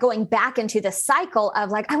 I kept going back into the cycle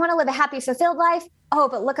of I want to live a happy, fulfilled life. Oh,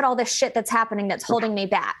 but look at all this shit that's happening that's holding me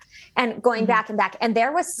back, and going back and back. And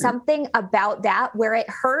there was something about that where it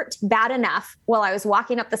hurt bad enough while I was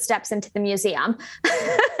walking up the steps into the museum,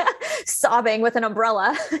 sobbing with an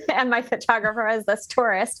umbrella and my photographer as this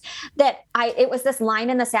tourist, that it was this line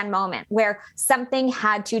in the sand moment where something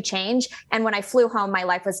had to change. And when I flew home, my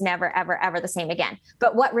life was never, ever, ever the same again.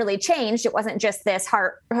 But what really changed, it wasn't just this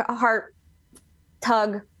heart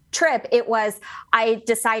tug trip. It was, I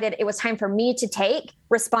decided it was time for me to take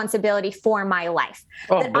responsibility for my life.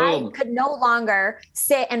 That I could no longer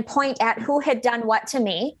sit and point at who had done what to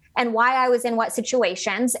me and why I was in what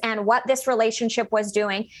situations and what this relationship was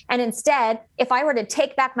doing. And instead, if I were to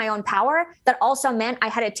take back my own power, that also meant I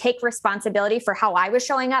had to take responsibility for how I was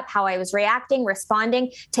showing up, how I was reacting,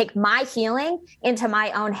 responding, take my healing into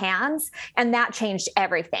my own hands. And that changed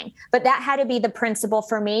everything. But that had to be the principle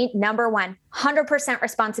for me. Number one, 100%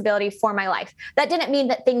 responsibility for my life. That didn't mean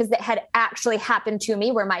that things that had actually happened to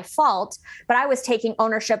me were my fault, but I was taking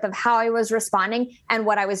ownership of how I was responding and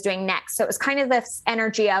what I was doing next. So it was kind of this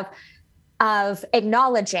energy of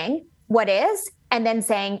acknowledging what is and then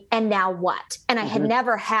saying, and now what? And I had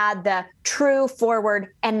never had the true forward,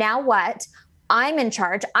 and now what? I'm in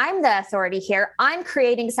charge. I'm the authority here. I'm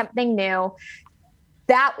creating something new.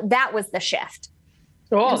 That was the shift.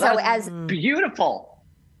 Oh, so that's beautiful.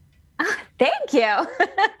 Thank you.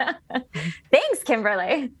 Thanks,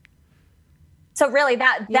 Kimberly. So really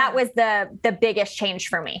that was the biggest change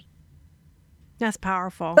for me. That's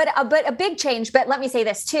powerful. But a big change, but let me say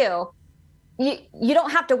this too. You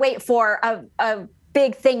don't have to wait for a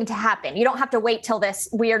big thing to happen. You don't have to wait till this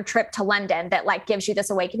weird trip to London that like gives you this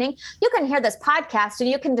awakening. You can hear this podcast and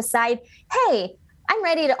you can decide, hey, I'm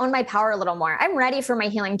ready to own my power a little more. I'm ready for my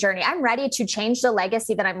healing journey. I'm ready to change the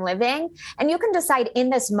legacy that I'm living. And you can decide in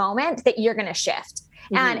this moment that you're going to shift.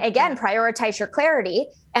 And again, prioritize your clarity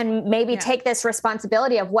and maybe take this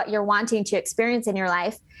responsibility of what you're wanting to experience in your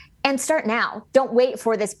life and start now. Don't wait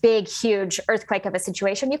for this big, huge earthquake of a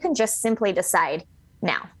situation. You can just simply decide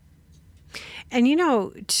now. And, you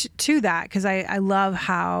know, to that, because I love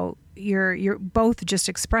how you're both just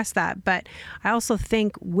expressed that. But I also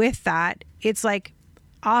think with that, it's like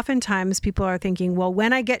oftentimes people are thinking, well,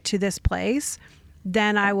 when I get to this place,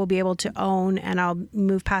 then I will be able to own and I'll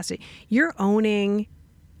move past it. You're owning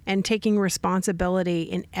and taking responsibility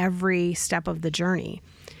in every step of the journey.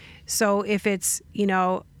 So if it's, you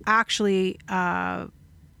know, actually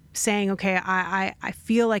saying, okay, I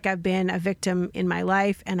feel like I've been a victim in my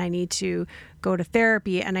life and I need to go to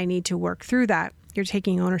therapy and I need to work through that, you're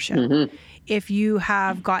taking ownership. If you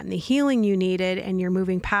have gotten the healing you needed and you're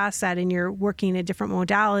moving past that and you're working a different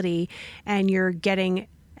modality and you're getting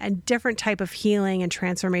a different type of healing and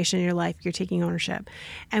transformation in your life, you're taking ownership.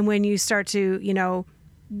 And when you start to, you know,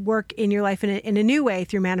 work in your life in a new way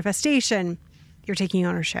through manifestation, you're taking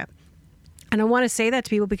ownership. And I want to say that to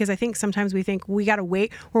people because I think sometimes we think we got to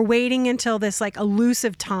wait. We're waiting until this like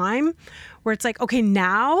elusive time where it's like, okay,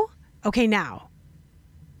 now,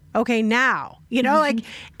 you know, like,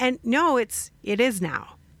 and no, it is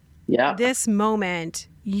now. Yeah. This moment,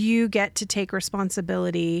 you get to take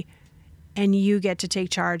responsibility and you get to take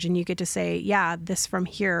charge and you get to say, yeah, this from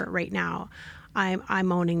here right now,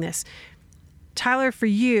 I'm owning this. Tyler, for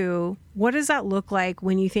you, what does that look like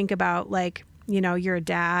when you think about, like, you know, you're a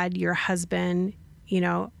dad, you're a husband, you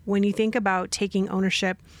know, when you think about taking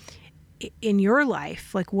ownership in your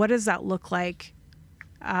life, like, what does that look like?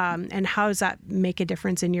 And how does that make a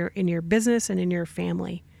difference in your business and in your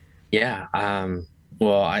family? Yeah.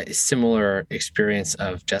 Well, similar experience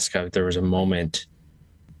of Jessica. There was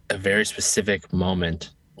a very specific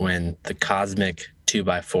moment when the cosmic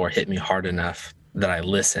 2x4 hit me hard enough that I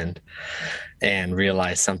listened and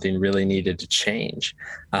realized something really needed to change.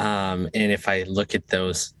 And if I look at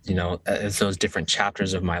those, you know, as those different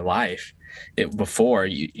chapters of my life, before,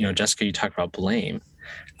 you know, Jessica, you talked about blame.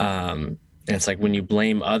 And it's like when you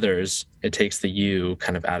blame others, it takes the you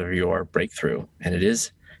kind of out of your breakthrough. And it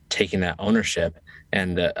is taking that ownership.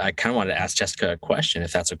 And I kind of wanted to ask Jessica a question,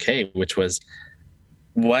 if that's okay, which was,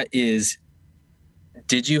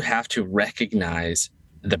 did you have to recognize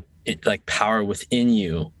the power within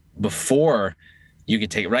you before you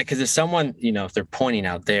could take it, right? Because if someone, you know, if they're pointing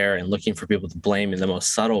out there and looking for people to blame in the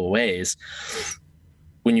most subtle ways,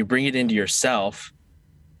 when you bring it into yourself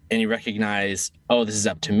and you recognize, oh, this is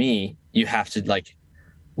up to me, you have to, like,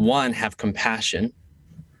 one, have compassion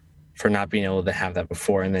for not being able to have that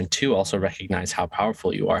before. And then two, also recognize how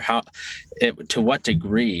powerful you are. To what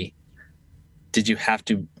degree did you have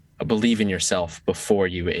to believe in yourself before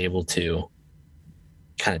you were able to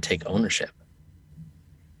kind of take ownership?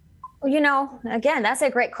 Well, you know, again, that's a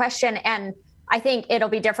great question. And I think it'll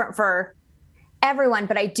be different for everyone.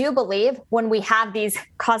 But I do believe when we have these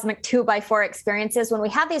cosmic 2x4 experiences, when we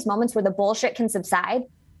have these moments where the bullshit can subside,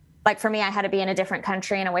 like for me, I had to be in a different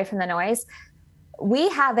country and away from the noise. We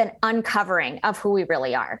have an uncovering of who we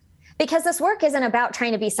really are. Because this work isn't about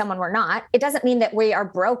trying to be someone we're not. It doesn't mean that we are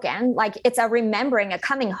broken. Like, it's a remembering, a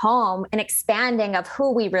coming home, an expanding of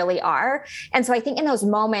who we really are. And so I think in those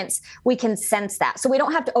moments, we can sense that. So we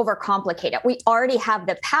don't have to overcomplicate it. We already have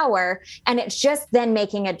the power. And it's just then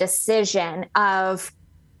making a decision of,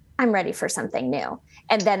 I'm ready for something new.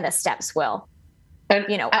 And then the steps will,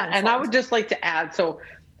 unfold. And I would just like to add, so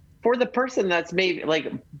for the person that's maybe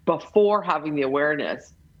like before having the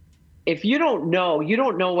awareness, if you don't know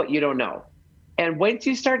what you don't know. And once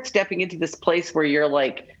you start stepping into this place where you're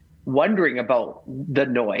like wondering about the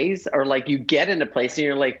noise, or like you get in a place and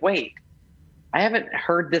you're like, wait, I haven't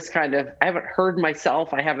heard I haven't heard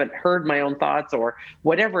myself. I haven't heard my own thoughts or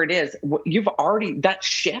whatever it is. That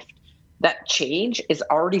shift, that change is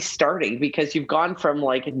already starting because you've gone from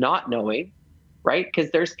like not knowing, right?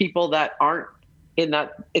 Because there's people that aren't in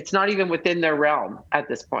that, it's not even within their realm at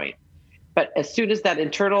this point. But as soon as that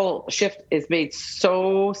internal shift is made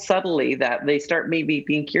so subtly that they start maybe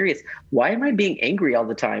being curious, why am I being angry all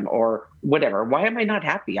the time or whatever? Why am I not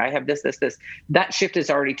happy? I have this. That shift has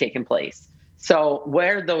already taken place. So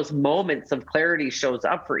where those moments of clarity shows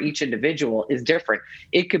up for each individual is different.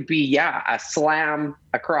 It could be, a slam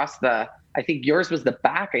across I think yours was the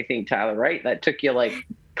back, I think, Tyler, right? That took you like...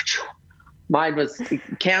 Mine was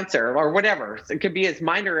cancer or whatever. So it could be as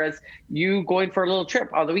minor as you going for a little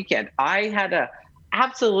trip on the weekend. I had a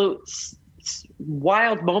absolute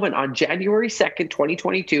wild moment on January 2nd,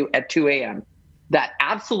 2022 at 2 a.m. that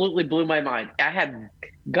absolutely blew my mind. I had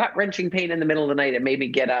gut-wrenching pain in the middle of the night. It made me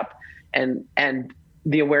get up and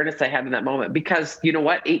the awareness I had in that moment. Because you know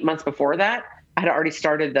what? 8 months before that, I had already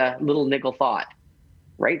started the little niggle thought,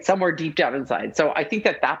 right? Somewhere deep down inside. So I think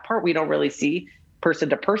that part we don't really see person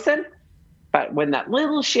to person. But when that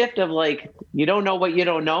little shift of like, you don't know what you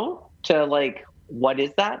don't know to like, what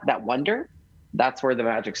is that wonder, that's where the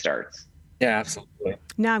magic starts. Yeah, absolutely.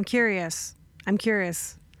 Now I'm curious.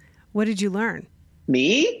 What did you learn?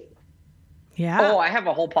 Me? Yeah. Oh, I have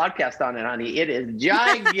a whole podcast on it, honey. It is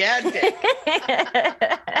gigantic.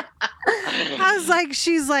 I was like,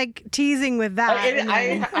 she's like teasing with that.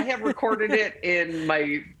 I have recorded it in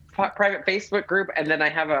my private Facebook group. And then I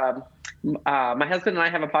have my husband and I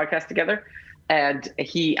have a podcast together. And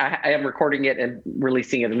I am recording it and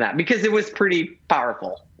releasing it in that because it was pretty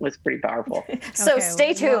powerful. So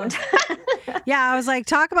stay tuned. Yeah, I was like,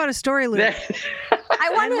 talk about a story loop.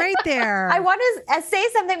 Right there. I want to say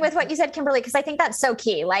something with what you said, Kimberly, because I think that's so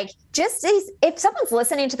key. Like, just if someone's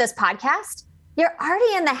listening to this podcast, you're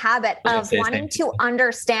already in the habit of wanting to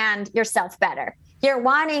understand yourself better. You're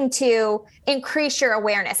wanting to increase your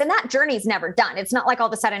awareness. And that journey's never done. It's not like all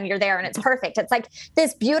of a sudden you're there and it's perfect. It's like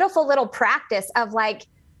this beautiful little practice of like,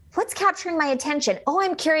 what's capturing my attention? Oh,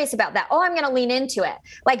 I'm curious about that. Oh, I'm going to lean into it.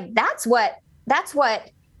 Like that's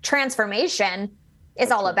what transformation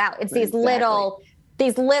is all about. It's these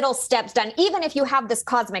little steps done. Even if you have this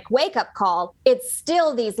cosmic wake up call, it's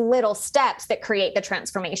still these little steps that create the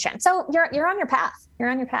transformation. So you're on your path.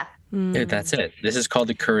 Yeah, that's it. This is called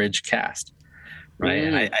the Courage Cast. Right.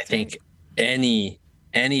 And I think any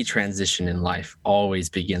transition in life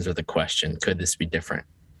always begins with a question. Could this be different?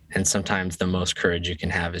 And sometimes the most courage you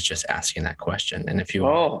can have is just asking that question. And if you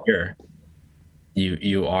are here,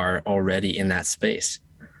 you are already in that space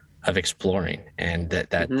of exploring. And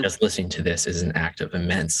that just listening to this is an act of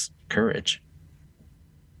immense courage.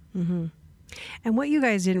 Mm-hmm. And what you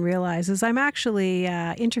guys didn't realize is I'm actually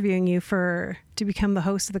interviewing you to become the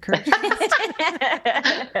host of the Courage Cast.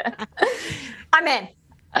 I'm in.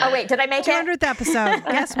 Oh, wait, did I make 200th episode.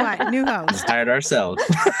 Guess what? New host. Hired ourselves.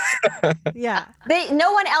 Yeah.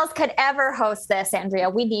 No one else could ever host this, Andrea.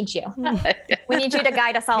 We need you. We need you to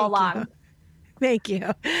guide us all along. Thank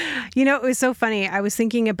you. You know, it was so funny. I was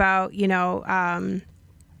thinking about,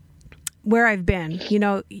 where I've been. You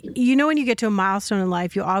know, when you get to a milestone in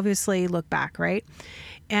life, you obviously look back, right?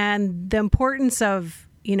 And the importance of,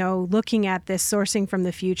 looking at this sourcing from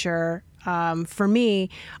the future, for me,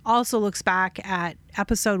 also looks back at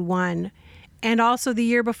episode 1 and also the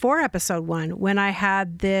year before episode 1 when I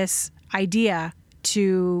had this idea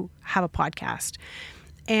to have a podcast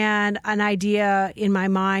and an idea in my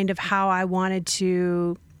mind of how I wanted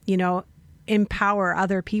to, empower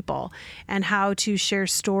other people and how to share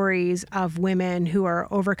stories of women who are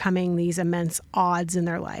overcoming these immense odds in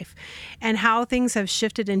their life and how things have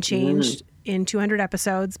shifted and changed in 200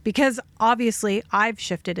 episodes, because obviously I've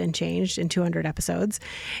shifted and changed in 200 episodes.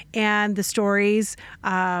 And the stories,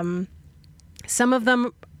 some of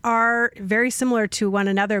them are very similar to one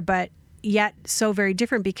another, but yet so very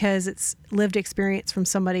different because it's lived experience from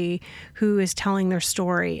somebody who is telling their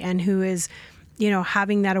story and who is,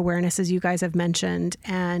 having that awareness, as you guys have mentioned,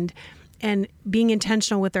 and being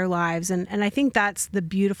intentional with their lives. And I think that's the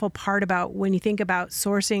beautiful part about when you think about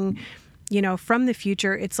sourcing, from the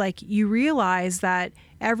future. It's like you realize that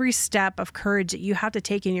every step of courage that you have to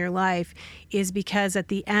take in your life is because at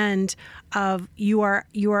the end of you are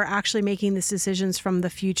actually making these decisions from the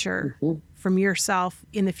future, from yourself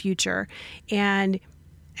in the future. And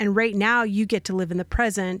right now you get to live in the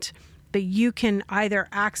present, but you can either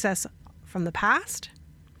access from the past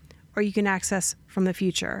or you can access from the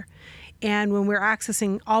future. And when we're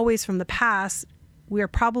accessing always from the past, we are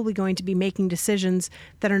probably going to be making decisions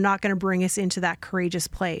that are not going to bring us into that courageous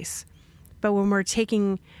place. But when we're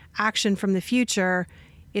taking action from the future,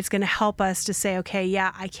 it's going to help us to say, okay,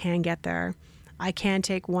 yeah, I can get there. I can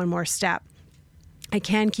take one more step. I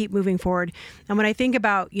can keep moving forward. And when I think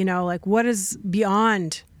about, like what is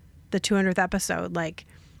beyond the 200th episode, like,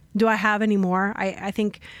 do I have any more? I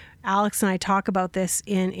think Alex and I talk about this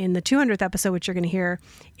in the 200th episode, which you're going to hear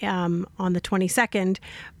on the 22nd.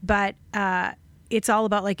 But it's all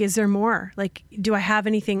about like, is there more? Like, do I have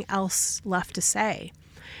anything else left to say?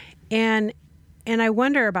 And I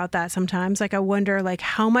wonder about that sometimes. Like, I wonder like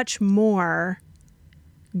how much more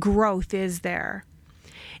growth is there?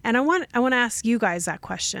 And I want to ask you guys that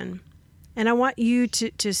question. And I want you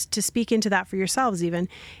to speak into that for yourselves even.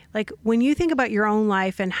 Like when you think about your own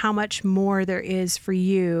life and how much more there is for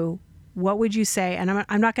you, what would you say? And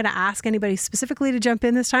I'm not going to ask anybody specifically to jump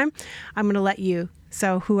in this time. I'm going to let you.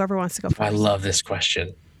 So whoever wants to go first. I love this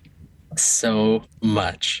question so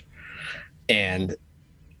much. And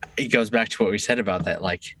it goes back to what we said about that.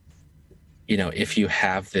 Like, if you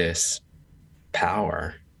have this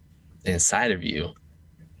power inside of you,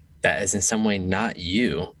 that is in some way not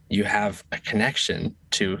you. You have a connection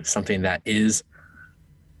to something that is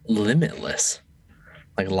limitless.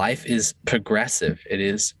 Like life is progressive. It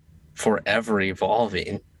is forever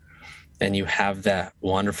evolving. And you have that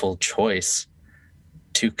wonderful choice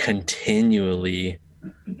to continually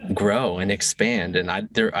grow and expand. And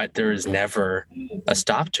there is never a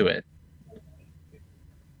stop to it.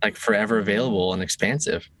 Like forever available and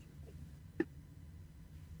expansive.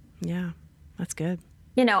 Yeah, that's good.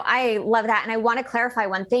 I love that. And I want to clarify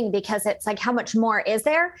one thing because it's like, how much more is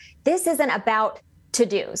there? This isn't about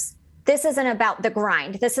to-dos. This isn't about the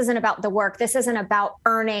grind. This isn't about the work. This isn't about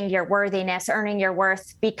earning your worthiness, earning your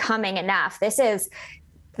worth, becoming enough. This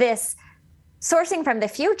sourcing from the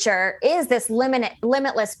future is this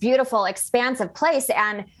limitless, beautiful, expansive place.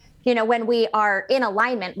 And, when we are in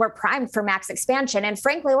alignment, we're primed for max expansion. And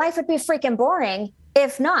frankly, life would be freaking boring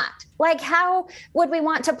if not. Like, how would we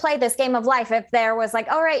want to play this game of life if there was like,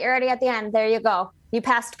 all right, you're already at the end. There you go. You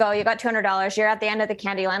passed go. You got $200. You're at the end of the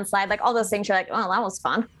Candyland slide. Like all those things. You're like, oh, that was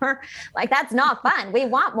fun. Like, that's not fun. We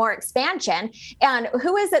want more expansion. And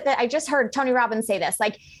who is it that I just heard Tony Robbins say this?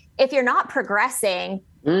 Like, if you're not progressing,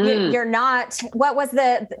 you're not, what was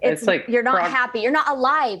it's like, you're not happy. You're not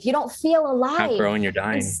alive. You don't feel alive. Not growing, you're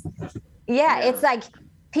dying. It's like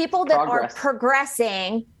people that are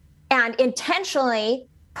progressing and intentionally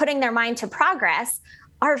putting their mind to progress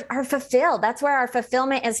are fulfilled. That's where our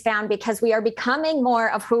fulfillment is found because we are becoming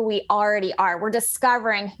more of who we already are. We're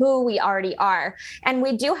discovering who we already are. And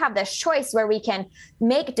we do have this choice where we can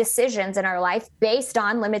make decisions in our life based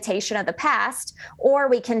on limitation of the past, or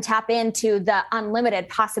we can tap into the unlimited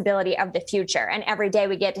possibility of the future. And every day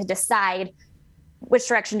we get to decide which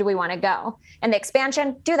direction do we want to go. And the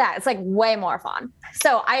expansion, do that. It's like way more fun.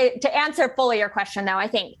 So to answer fully your question though, I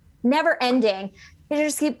think never ending. You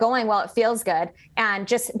just keep going while it feels good and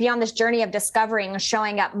just be on this journey of discovering,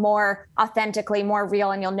 showing up more authentically, more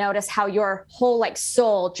real. And you'll notice how your whole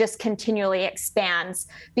soul just continually expands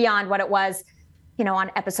beyond what it was, on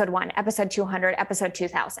episode 1, episode 200, episode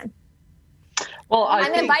 2000. Well,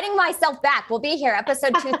 I'm inviting myself back. We'll be here,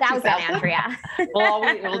 episode 2000, Andrea. Well,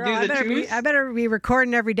 we'll do the twos. I better be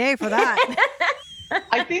recording every day for that.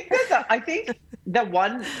 I think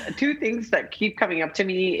two things that keep coming up to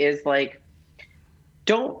me is like,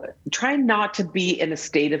 try not to be in a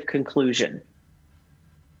state of conclusion,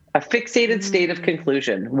 a fixated state of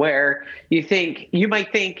conclusion where you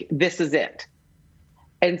might think this is it.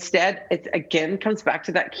 Instead, it again comes back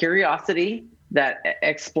to that curiosity, that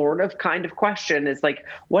explorative kind of question is like,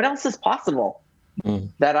 what else is possible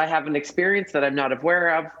that I haven't experienced, that I'm not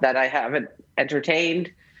aware of, that I haven't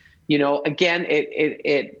entertained? Again,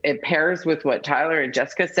 it pairs with what Tyler and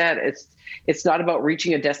Jessica said. It's not about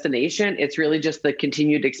reaching a destination. It's really just the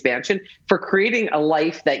continued expansion for creating a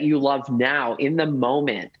life that you love now in the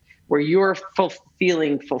moment where you're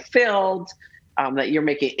feeling fulfilled, that you're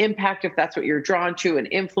making impact if that's what you're drawn to, and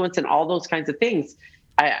influence and all those kinds of things.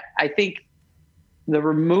 I think the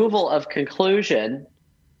removal of conclusion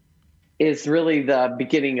is really the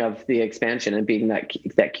beginning of the expansion and being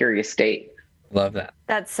that curious state. Love that.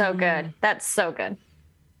 That's so good. That's so good.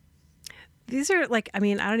 These are I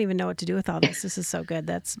don't even know what to do with all this. This is so good.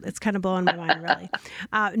 It's kind of blowing my mind, really.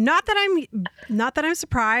 Not that I'm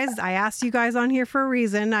surprised. I asked you guys on here for a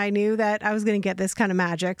reason. I knew that I was going to get this kind of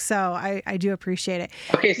magic, so I do appreciate it.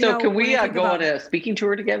 Okay, so can we go on a speaking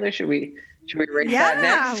tour together? Should we rate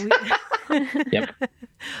that next? Yep.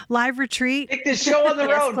 Live retreat. Take this show on the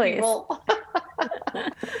road, please. people.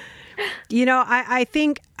 I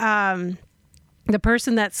think the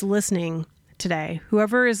person that's listening today,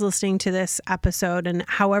 whoever is listening to this episode and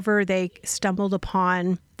however they stumbled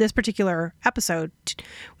upon this particular episode,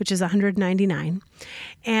 which is 199,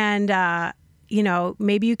 and,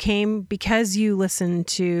 maybe you came because you listened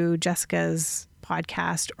to Jessica's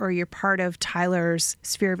podcast, or you're part of Tyler's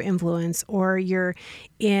sphere of influence, or you're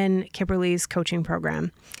in Kimberly's coaching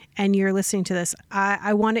program and you're listening to this,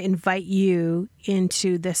 I want to invite you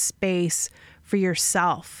into this space for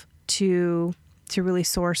yourself to really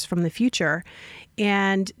source from the future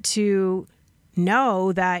and to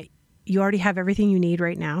know that you already have everything you need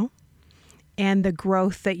right now. And the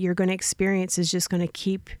growth that you're going to experience is just going to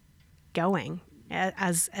keep going,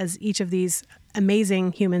 as each of these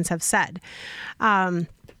amazing humans have said.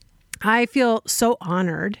 I feel so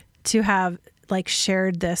honored to have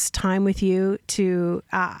shared this time with you. When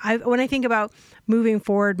I think about moving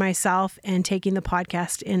forward myself and taking the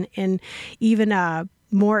podcast in even a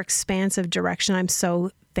more expansive direction, I'm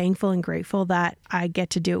so thankful and grateful that I get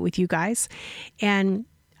to do it with you guys. And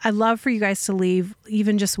I'd love for you guys to leave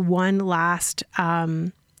even just one last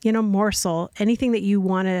morsel, anything that you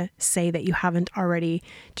want to say that you haven't already,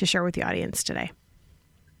 to share with the audience today.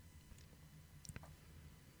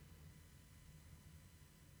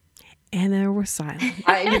 And then we're silent.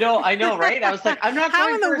 I know, right? I was like, I'm not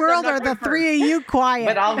going first. How in the world are the three of you quiet?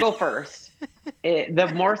 But I'll go first.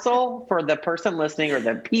 The morsel for the person listening, or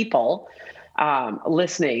the people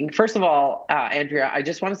listening. First of all, Andrea, I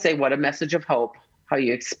just want to say what a message of hope, how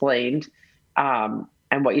you explained and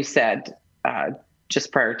what you said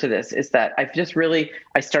just prior to this, is that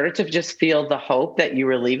I started to just feel the hope that you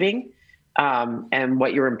were leaving and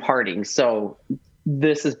what you're imparting. So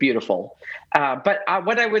this is beautiful. But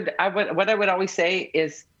what I would always say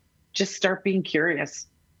is just start being curious.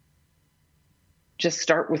 Just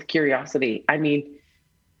start with curiosity. I mean,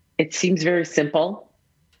 it seems very simple.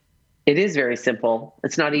 It is very simple.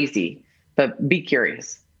 It's not easy, but be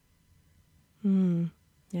curious. Yeah,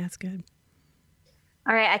 that's good.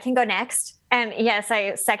 All right, I can go next. And yes,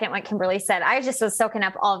 I second what Kimberly said. I just was soaking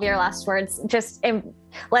up all of your last words, just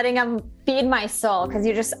letting them feed my soul, because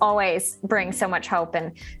you just always bring so much hope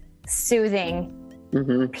and soothing,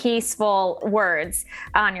 peaceful words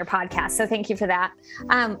on your podcast. So thank you for that.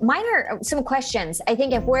 Mine are some questions, I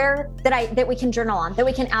think, that we can journal on, that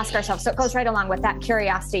we can ask ourselves. So it goes right along with that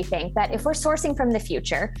curiosity thing, that if we're sourcing from the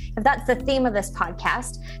future, if that's the theme of this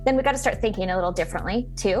podcast, then we got to start thinking a little differently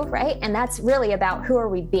too, right? And that's really about, who are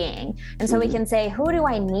we being? And so we can say, who do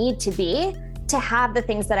I need to be to have the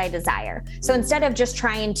things that I desire? So instead of just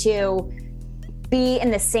trying to be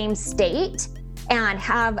in the same state and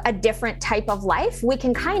have a different type of life, we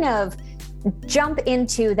can kind of jump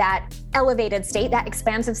into that elevated state, that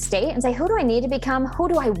expansive state, and say, who do I need to become? Who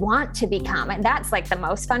do I want to become? And that's the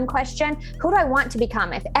most fun question. Who do I want to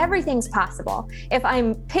become? If everything's possible, if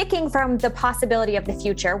I'm picking from the possibility of the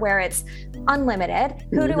future where it's unlimited,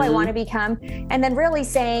 who do I want to become? And then really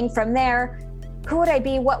saying from there, who would I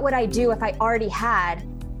be? What would I do if I already had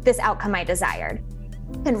this outcome I desired?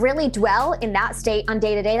 And really dwell in that state on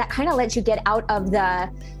day to day. That kind of lets you get out of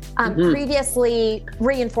the previously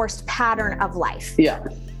reinforced pattern of life. Yeah.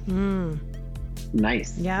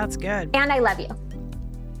 Nice. Yeah, that's good. And I love you.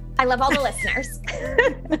 I love all the listeners.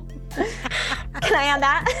 Can I add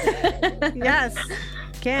that? Yes.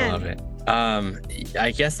 Can. I love it.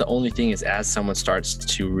 I guess the only thing is, as someone starts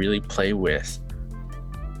to really play with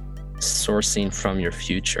sourcing from your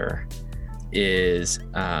future, is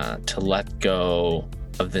to let go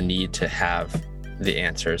of the need to have the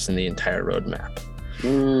answers and the entire roadmap.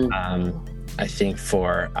 I think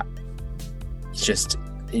for just,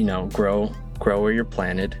 grow where you're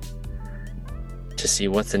planted, to see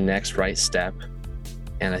what's the next right step.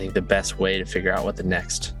 And I think the best way to figure out what the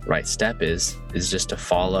next right step is just to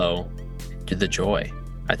follow to the joy.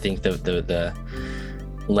 I think the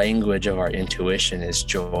language of our intuition is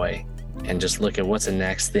joy, and just look at what's the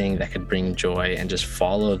next thing that could bring joy and just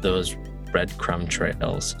follow those breadcrumb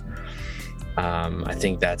trails. I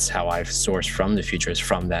think that's how I've sourced from the future, is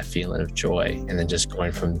from that feeling of joy, and then just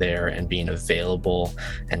going from there and being available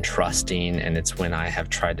and trusting. And it's when I have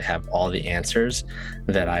tried to have all the answers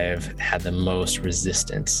that I have had the most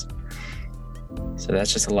resistance. So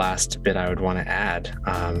that's just the last bit I would want to add.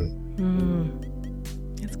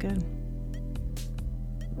 That's good.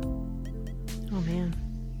 Oh man,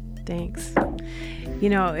 thanks.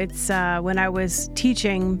 It's when I was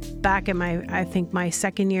teaching back at my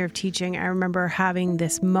second year of teaching, I remember having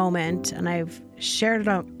this moment, and I've shared it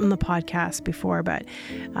on the podcast before, but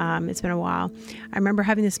it's been a while. I remember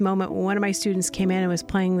having this moment when one of my students came in and was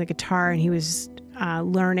playing the guitar, and he was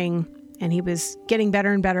learning, and he was getting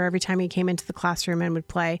better and better every time he came into the classroom and would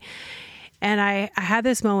play. And I had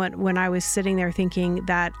this moment when I was sitting there thinking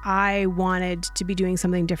that I wanted to be doing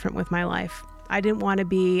something different with my life. I didn't want to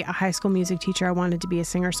be a high school music teacher. I wanted to be a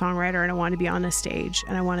singer-songwriter, and I wanted to be on a stage,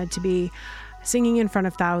 and I wanted to be singing in front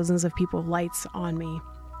of thousands of people with lights on me.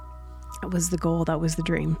 That was the goal. That was the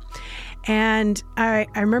dream. And I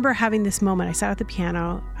remember having this moment. I sat at the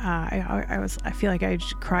piano. I feel like I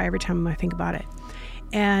cry every time I think about it.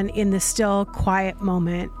 And in this still, quiet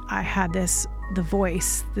moment, I had this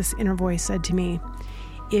inner voice said to me,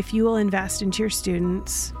 if you will invest into your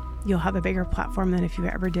students, you'll have a bigger platform than if you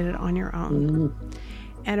ever did it on your own.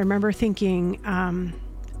 And I remember thinking,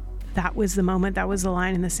 that was the moment, that was the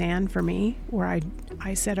line in the sand for me, where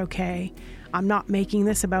I said, okay, I'm not making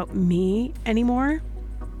this about me anymore.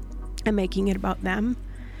 I'm making it about them.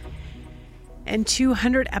 And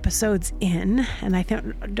 200 episodes in, and I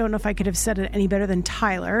don't know if I could have said it any better than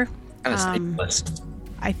Tyler.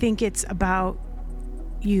 I think it's about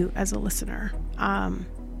you as a listener,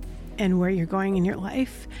 and where you're going in your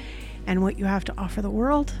life and what you have to offer the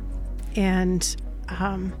world. And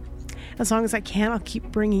as long as I can, I'll keep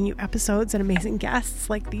bringing you episodes and amazing guests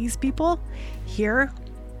like these people here.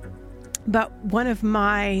 But one of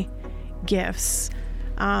my gifts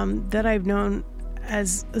that I've known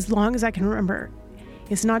as long as I can remember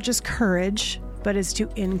is not just courage, but is to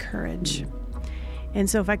encourage. And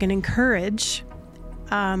so if I can encourage,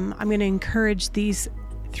 I'm going to encourage these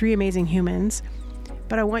 3 amazing humans,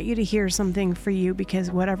 but I want you to hear something for you,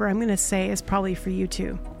 because whatever I'm going to say is probably for you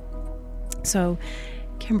too. So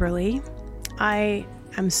Kimberly, I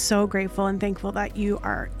am so grateful and thankful that you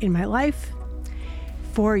are in my life,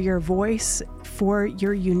 for your voice, for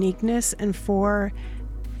your uniqueness, and for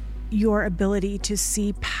your ability to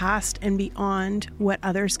see past and beyond what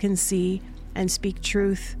others can see and speak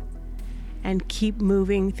truth and keep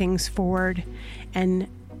moving things forward and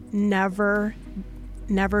never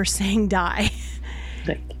saying die.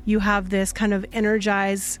 You have this kind of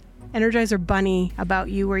Energizer bunny about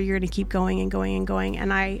you, where you're going to keep going and going and going.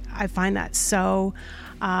 And I find that so,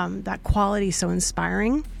 that quality so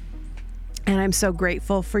inspiring. And I'm so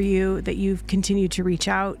grateful for you that you've continued to reach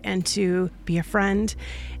out and to be a friend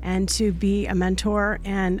and to be a mentor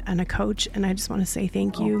and a coach. And I just want to say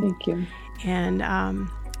thank you. Thank you. And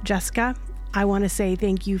Jessica, I want to say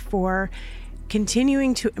thank you for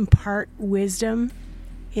continuing to impart wisdom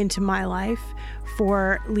into my life,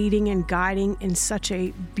 for leading and guiding in such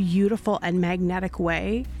a beautiful and magnetic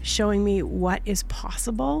way, showing me what is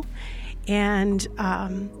possible. And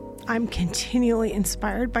I'm continually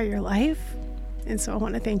inspired by your life. And so I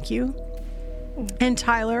want to thank you. And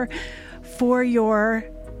Tyler, for your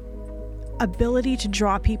ability to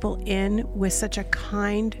draw people in with such a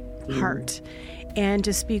kind heart and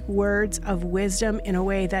to speak words of wisdom in a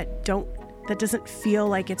way that doesn't feel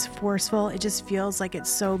like it's forceful. It just feels like it's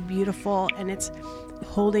so beautiful, and it's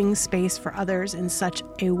holding space for others in such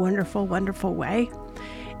a wonderful, wonderful way.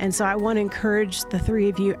 And so I want to encourage the 3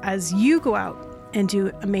 of you as you go out and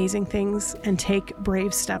do amazing things and take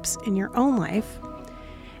brave steps in your own life,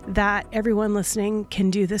 that everyone listening can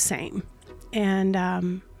do the same. And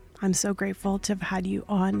I'm so grateful to have had you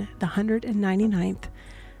on the 199th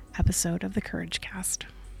episode of the Courage Cast.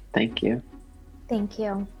 Thank you. Thank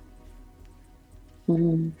you.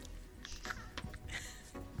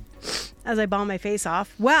 As I ball my face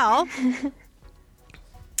off. Well, has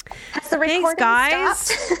the recording thanks, guys.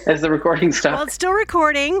 stopped? Has the recording stopped? Well, it's still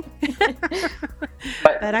recording,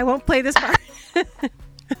 but I won't play this part.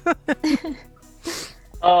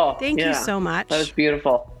 Thank you so much. That was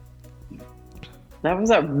beautiful. That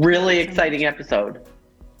was a really exciting episode.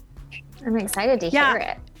 I'm excited to hear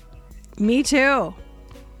it. Me too.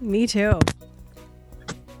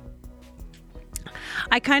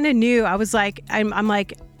 I kind of knew. I was like, I'm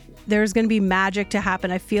like, there's going to be magic to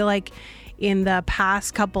happen. I feel like in the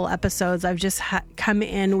past couple episodes, I've just come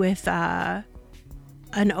in with an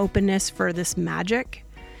openness for this magic,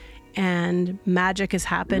 and magic has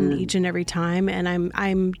happened each and every time. And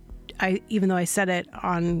I even though I said it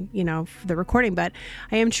on, the recording, but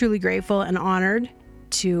I am truly grateful and honored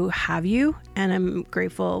to have you. And I'm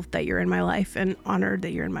grateful that you're in my life and honored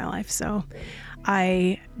that you're in my life. So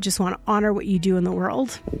I just want to honor what you do in the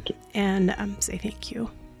world and say thank you.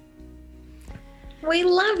 We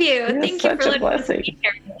love you. Thank you for letting us be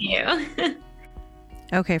here with you.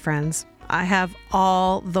 Okay, friends, I have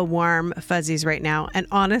all the warm fuzzies right now. And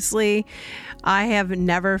honestly, I have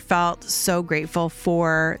never felt so grateful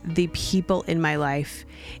for the people in my life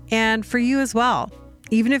and for you as well.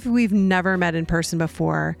 Even if we've never met in person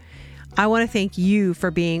before, I want to thank you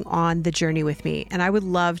for being on the journey with me. And I would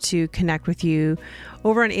love to connect with you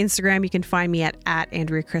over on Instagram. You can find me at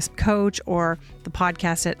Andrea Crisp Coach, or the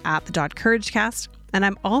podcast at the .couragecast. And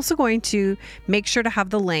I'm also going to make sure to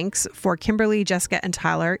have the links for Kimberly, Jessica, and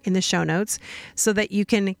Tyler in the show notes so that you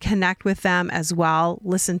can connect with them as well,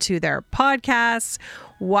 listen to their podcasts,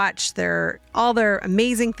 watch all their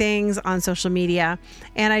amazing things on social media.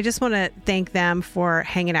 And I just want to thank them for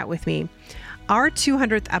hanging out with me. Our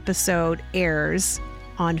 200th episode airs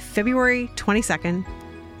on February 22nd,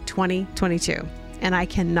 2022. And I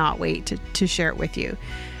cannot wait to share it with you.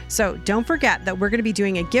 So don't forget that we're going to be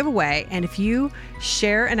doing a giveaway. And if you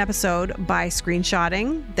share an episode by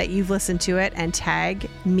screenshotting that you've listened to it and tag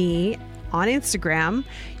me on Instagram,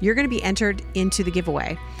 you're going to be entered into the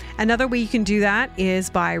giveaway. Another way you can do that is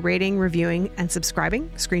by rating, reviewing, and subscribing.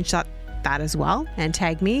 Screenshot that as well and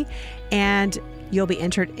tag me, and you'll be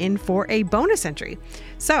entered in for a bonus entry.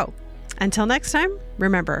 So until next time,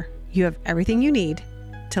 remember, you have everything you need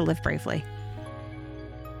to live bravely.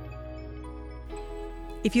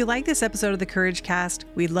 If you like this episode of the Courage Cast,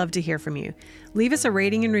 we'd love to hear from you. Leave us a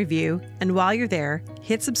rating and review, and while you're there,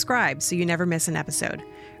 hit subscribe so you never miss an episode.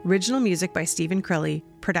 Original music by Stephen Crilly,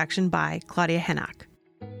 production by Claudia Hennock.